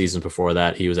couple seasons before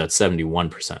that, he was at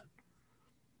 71%.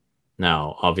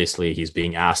 Now, obviously, he's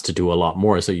being asked to do a lot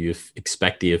more, so you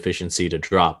expect the efficiency to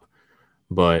drop.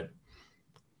 But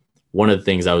one of the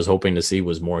things I was hoping to see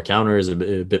was more counters, a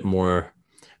bit more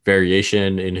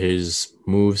variation in his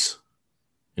moves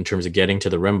in terms of getting to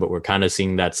the rim. But we're kind of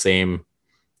seeing that same,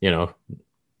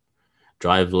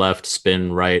 drive left,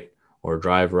 spin right, or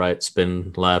drive right,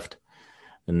 spin left.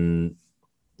 And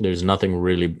there's nothing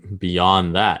really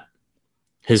beyond that.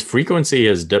 His frequency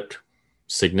has dipped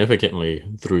significantly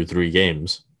through 3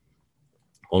 games.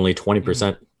 Only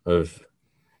 20% of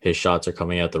his shots are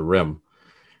coming at the rim.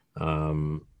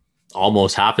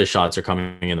 Almost half his shots are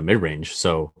coming in the mid-range.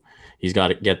 So he's got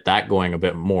to get that going a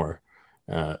bit more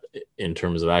in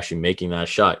terms of actually making that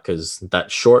shot. Because that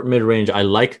short mid-range, I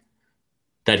like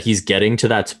that he's getting to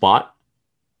that spot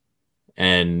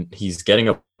and he's getting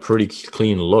a pretty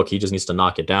clean look. He just needs to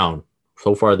knock it down.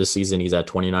 So far this season, he's at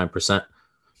 29%,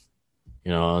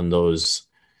 on those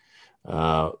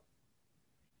 5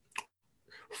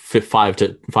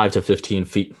 to 15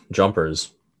 feet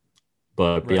jumpers.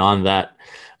 But beyond that,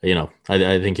 I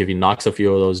think if he knocks a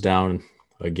few of those down,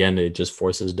 again, it just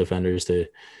forces defenders to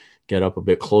get up a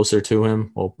bit closer to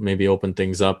him, or maybe open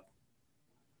things up.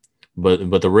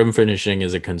 But the rim finishing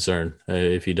is a concern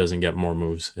if he doesn't get more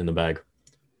moves in the bag.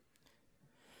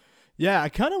 Yeah, I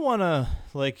kind of want to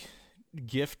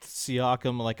gift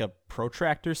Siakam a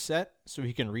protractor set so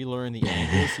he can relearn the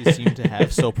angles he seemed to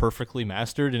have so perfectly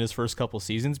mastered in his first couple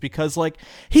seasons, because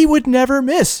he would never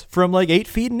miss from 8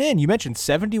 feet and in. You mentioned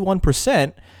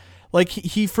 71%.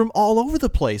 He from all over the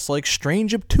place,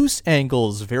 strange obtuse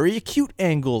angles, very acute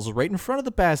angles right in front of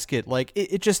the basket.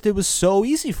 It was so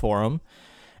easy for him.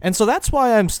 And so that's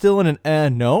why I'm still in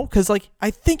an no, because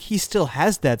I think he still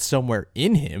has that somewhere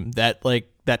in him, that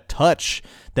that touch,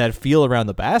 that feel around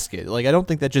the basket. I don't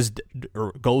think that just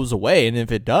goes away. And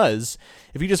if it does,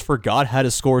 if he just forgot how to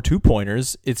score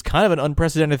 2-pointers, it's kind of an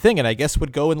unprecedented thing. And I guess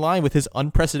would go in line with his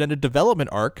unprecedented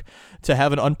development arc to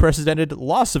have an unprecedented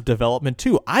loss of development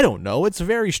too. I don't know. It's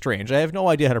very strange. I have no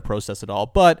idea how to process it all,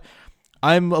 but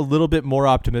I'm a little bit more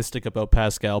optimistic about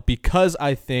Pascal because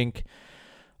I think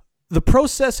the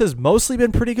process has mostly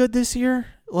been pretty good this year.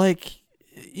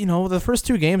 The first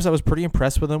 2 games, I was pretty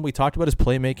impressed with him. We talked about his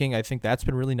playmaking. I think that's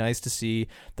been really nice to see.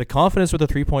 The confidence with the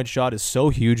 3-point shot is so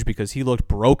huge because he looked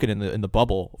broken in the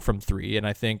bubble from 3. And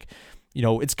I think,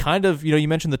 it's kind of, you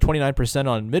mentioned the 29%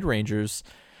 on mid-rangers.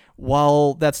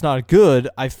 While that's not good,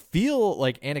 I feel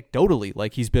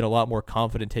anecdotally, he's been a lot more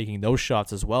confident taking those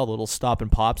shots as well. Little stop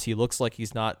and pops. He looks like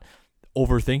he's not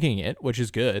overthinking it, which is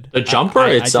good. The jumper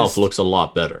itself looks a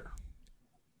lot better.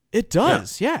 It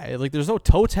does, yeah. There's no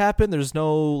toe tapping. There's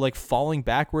no falling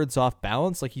backwards off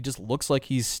balance. He just looks like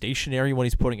he's stationary when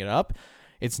he's putting it up.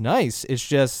 It's nice. It's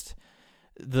just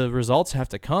the results have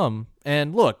to come.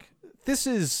 And look, this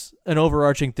is an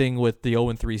overarching thing with the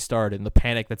 0-3 start and the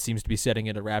panic that seems to be setting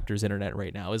into Raptors internet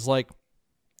right now. Is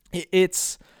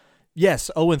it's yes,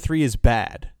 0-3 is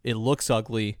bad. It looks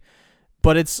ugly,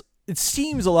 but it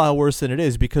seems a lot worse than it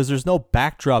is because there's no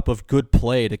backdrop of good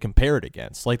play to compare it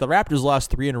against. The Raptors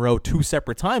lost 3 in a row 2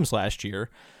 separate times last year,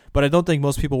 but I don't think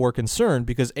most people were concerned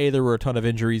because A, there were a ton of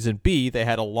injuries, and B, they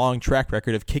had a long track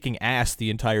record of kicking ass the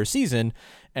entire season,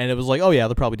 and it was oh yeah,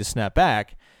 they'll probably just snap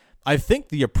back. I think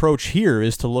the approach here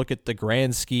is to look at the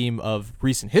grand scheme of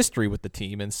recent history with the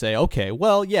team and say, okay,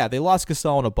 well, yeah, they lost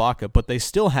Gasol and Ibaka, but they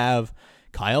still have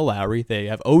Kyle Lowry. They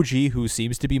have OG, who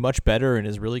seems to be much better and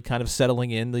is really kind of settling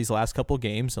in these last couple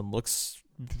games and looks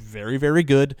very, very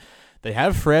good. They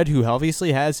have Fred, who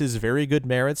obviously has his very good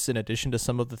merits in addition to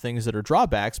some of the things that are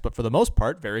drawbacks, but for the most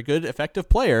part, very good, effective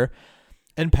player.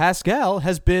 And Pascal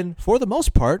has been, for the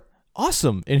most part,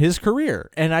 awesome in his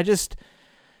career. And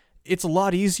it's a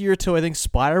lot easier to, I think,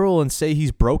 spiral and say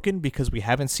he's broken because we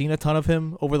haven't seen a ton of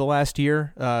him over the last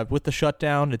year with the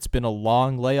shutdown. It's been a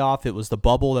long layoff. It was the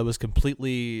bubble that was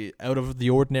completely out of the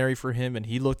ordinary for him, and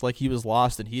he looked like he was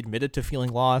lost, and he admitted to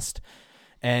feeling lost.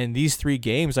 And these 3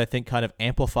 games, I think, kind of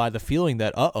amplify the feeling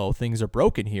that, things are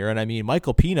broken here. And I mean,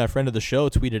 Michael Pina, a friend of the show,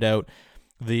 tweeted out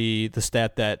the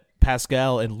stat that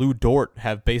Pascal and Lou Dort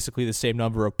have basically the same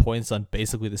number of points on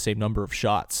basically the same number of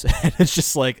shots. And it's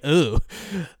just like,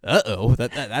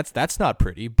 that's not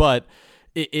pretty. But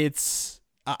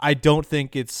I don't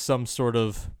think it's some sort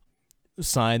of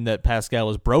sign that Pascal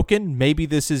is broken. Maybe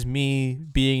this is me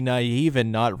being naive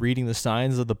and not reading the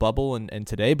signs of the bubble and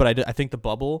today, but I think the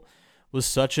bubble was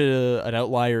such an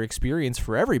outlier experience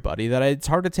for everybody that it's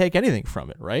hard to take anything from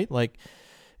it, right? Like,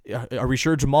 are we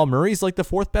sure Jamal Murray's like the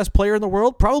 4th best player in the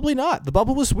world? Probably not. The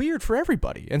bubble was weird for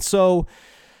everybody. And so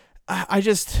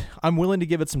I'm willing to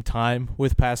give it some time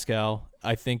with Pascal.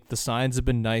 I think the signs have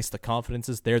been nice. The confidence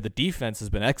is there. The defense has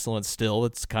been excellent still.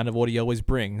 It's kind of what he always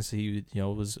brings. He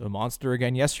was a monster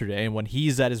again yesterday. And when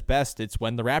he's at his best, it's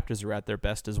when the Raptors are at their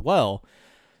best as well.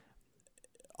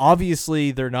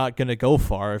 Obviously, they're not going to go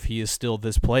far if he is still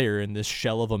this player in this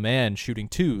shell of a man shooting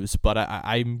 2s, but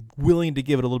I'm willing to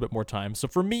give it a little bit more time. So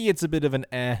for me, it's a bit of an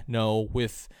no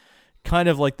with kind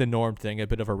of like the norm thing, a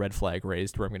bit of a red flag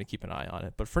raised where I'm going to keep an eye on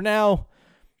it. But for now,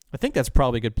 I think that's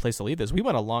probably a good place to leave this. We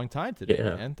went a long time today,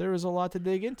 man. There was a lot to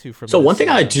dig into from. So one thing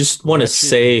I just want to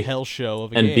say hell show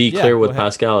of a and game. be clear with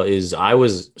Pascal is I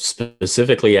was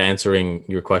specifically answering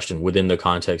your question within the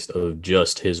context of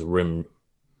just his rim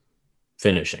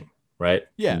finishing, right?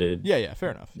 Yeah, fair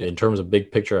enough. In terms of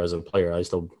big picture as a player, I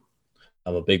still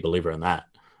am a big believer in that.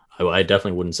 I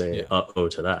definitely wouldn't say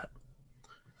to that.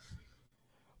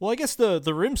 Well, I guess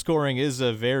the rim scoring is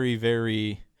a very,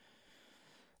 very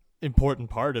important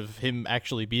part of him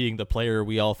actually being the player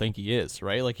we all think he is,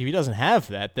 right? Like, if he doesn't have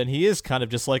that, then he is kind of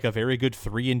just like a very good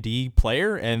 3-and-D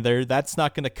player, and that's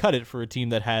not going to cut it for a team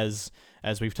that has,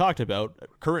 as we've talked about,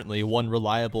 currently one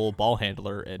reliable ball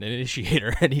handler and an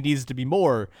initiator, and he needs to be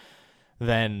more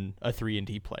than a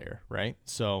 3-and-D player, right?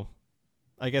 So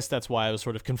I guess that's why I was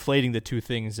sort of conflating the two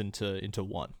things into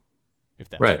one, if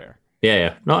that's right. fair.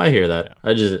 Yeah. No, I hear that.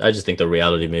 Yeah. I just think the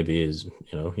reality maybe is,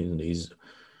 he's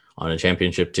on a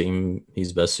championship team.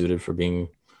 He's best suited for being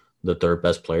the 3rd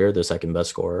best player, the 2nd best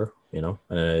scorer, and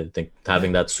I think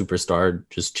having that superstar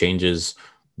just changes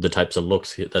the types of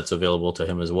looks that's available to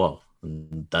him as well.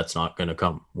 And that's not going to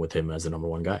come with him as the number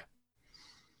 1 guy.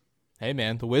 Hey,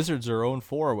 man, the Wizards are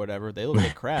 0-4 or whatever. They look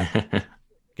like crap.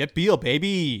 Get Beal,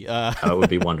 baby. That would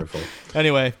be wonderful.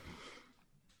 Anyway,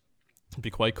 it'd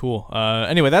be quite cool.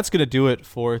 Anyway, that's going to do it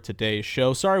for today's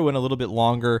show. Sorry we went a little bit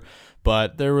longer,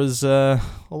 but there was a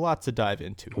lot to dive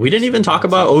into. We didn't even talk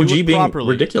about OG being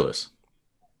ridiculous.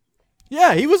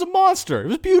 Yeah, he was a monster. It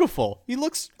was beautiful. He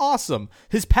looks awesome.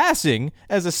 His passing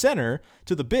as a center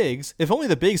to the bigs, if only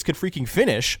the bigs could freaking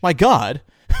finish, my God.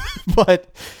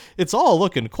 But it's all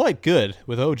looking quite good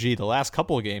with OG the last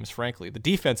couple of games, frankly. The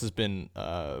defense has been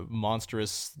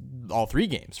monstrous all 3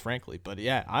 games, frankly. But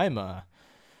yeah, I'm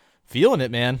feeling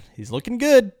it, man. He's looking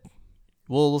good.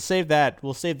 We'll save that.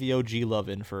 We'll save the OG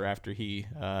lovin' for after he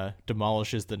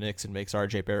demolishes the Knicks and makes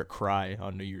RJ Barrett cry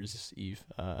on New Year's Eve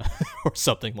or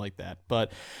something like that.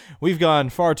 But we've gone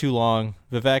far too long.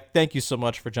 Vivek, thank you so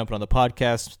much for jumping on the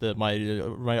podcast.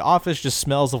 My office just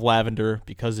smells of lavender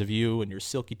because of you and your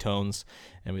silky tones,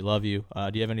 and we love you.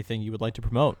 Do you have anything you would like to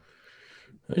promote?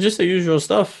 Just the usual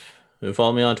stuff.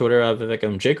 Follow me on Twitter at Vivek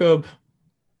M. Jacob.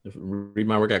 Read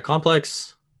my work at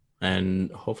Complex.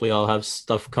 And hopefully I'll have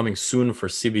stuff coming soon for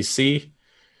CBC.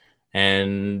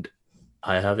 And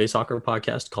I have a soccer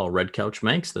podcast called Red Couch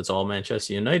Manx that's all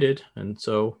Manchester United. And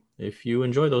so if you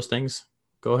enjoy those things,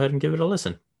 go ahead and give it a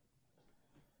listen.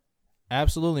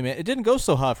 Absolutely, man. It didn't go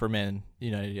so hot for Man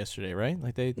United yesterday, right?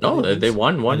 Like they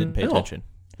won 1-0. I didn't pay attention.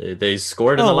 They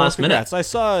scored in the last minute.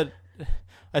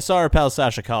 I saw our pal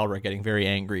Sasha Kalra getting very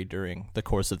angry during the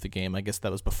course of the game. I guess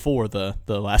that was before the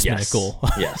last minute goal.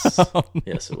 Yes,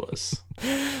 it was.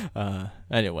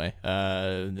 Anyway,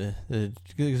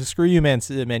 screw you, Man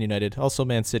United. Also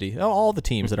Man City. All the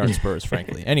teams that aren't Spurs,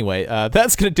 frankly. Anyway,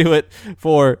 that's going to do it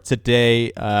for today.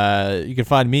 You can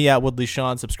find me at Woodley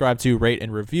Sean. Subscribe to, rate,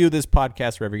 and review this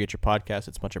podcast wherever you get your podcasts.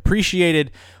 It's much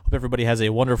appreciated. Hope everybody has a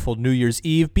wonderful New Year's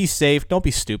Eve. Be safe. Don't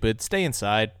be stupid. Stay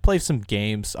inside. Play some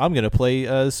games. I'm going to play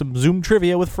some Zoom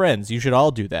trivia with friends. You should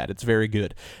all do that. It's very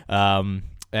good.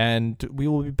 And we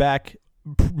will be back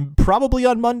probably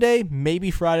on Monday, maybe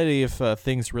Friday if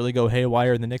things really go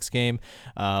haywire in the Knicks game.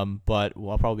 But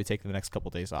I'll probably take the next couple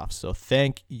days off. So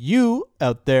thank you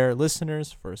out there,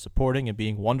 listeners, for supporting and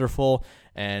being wonderful.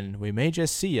 And we may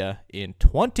just see you in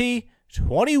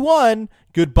 2021.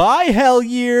 Goodbye, hell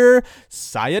year.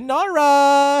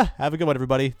 Sayonara. Have a good one,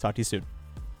 everybody. Talk to you soon.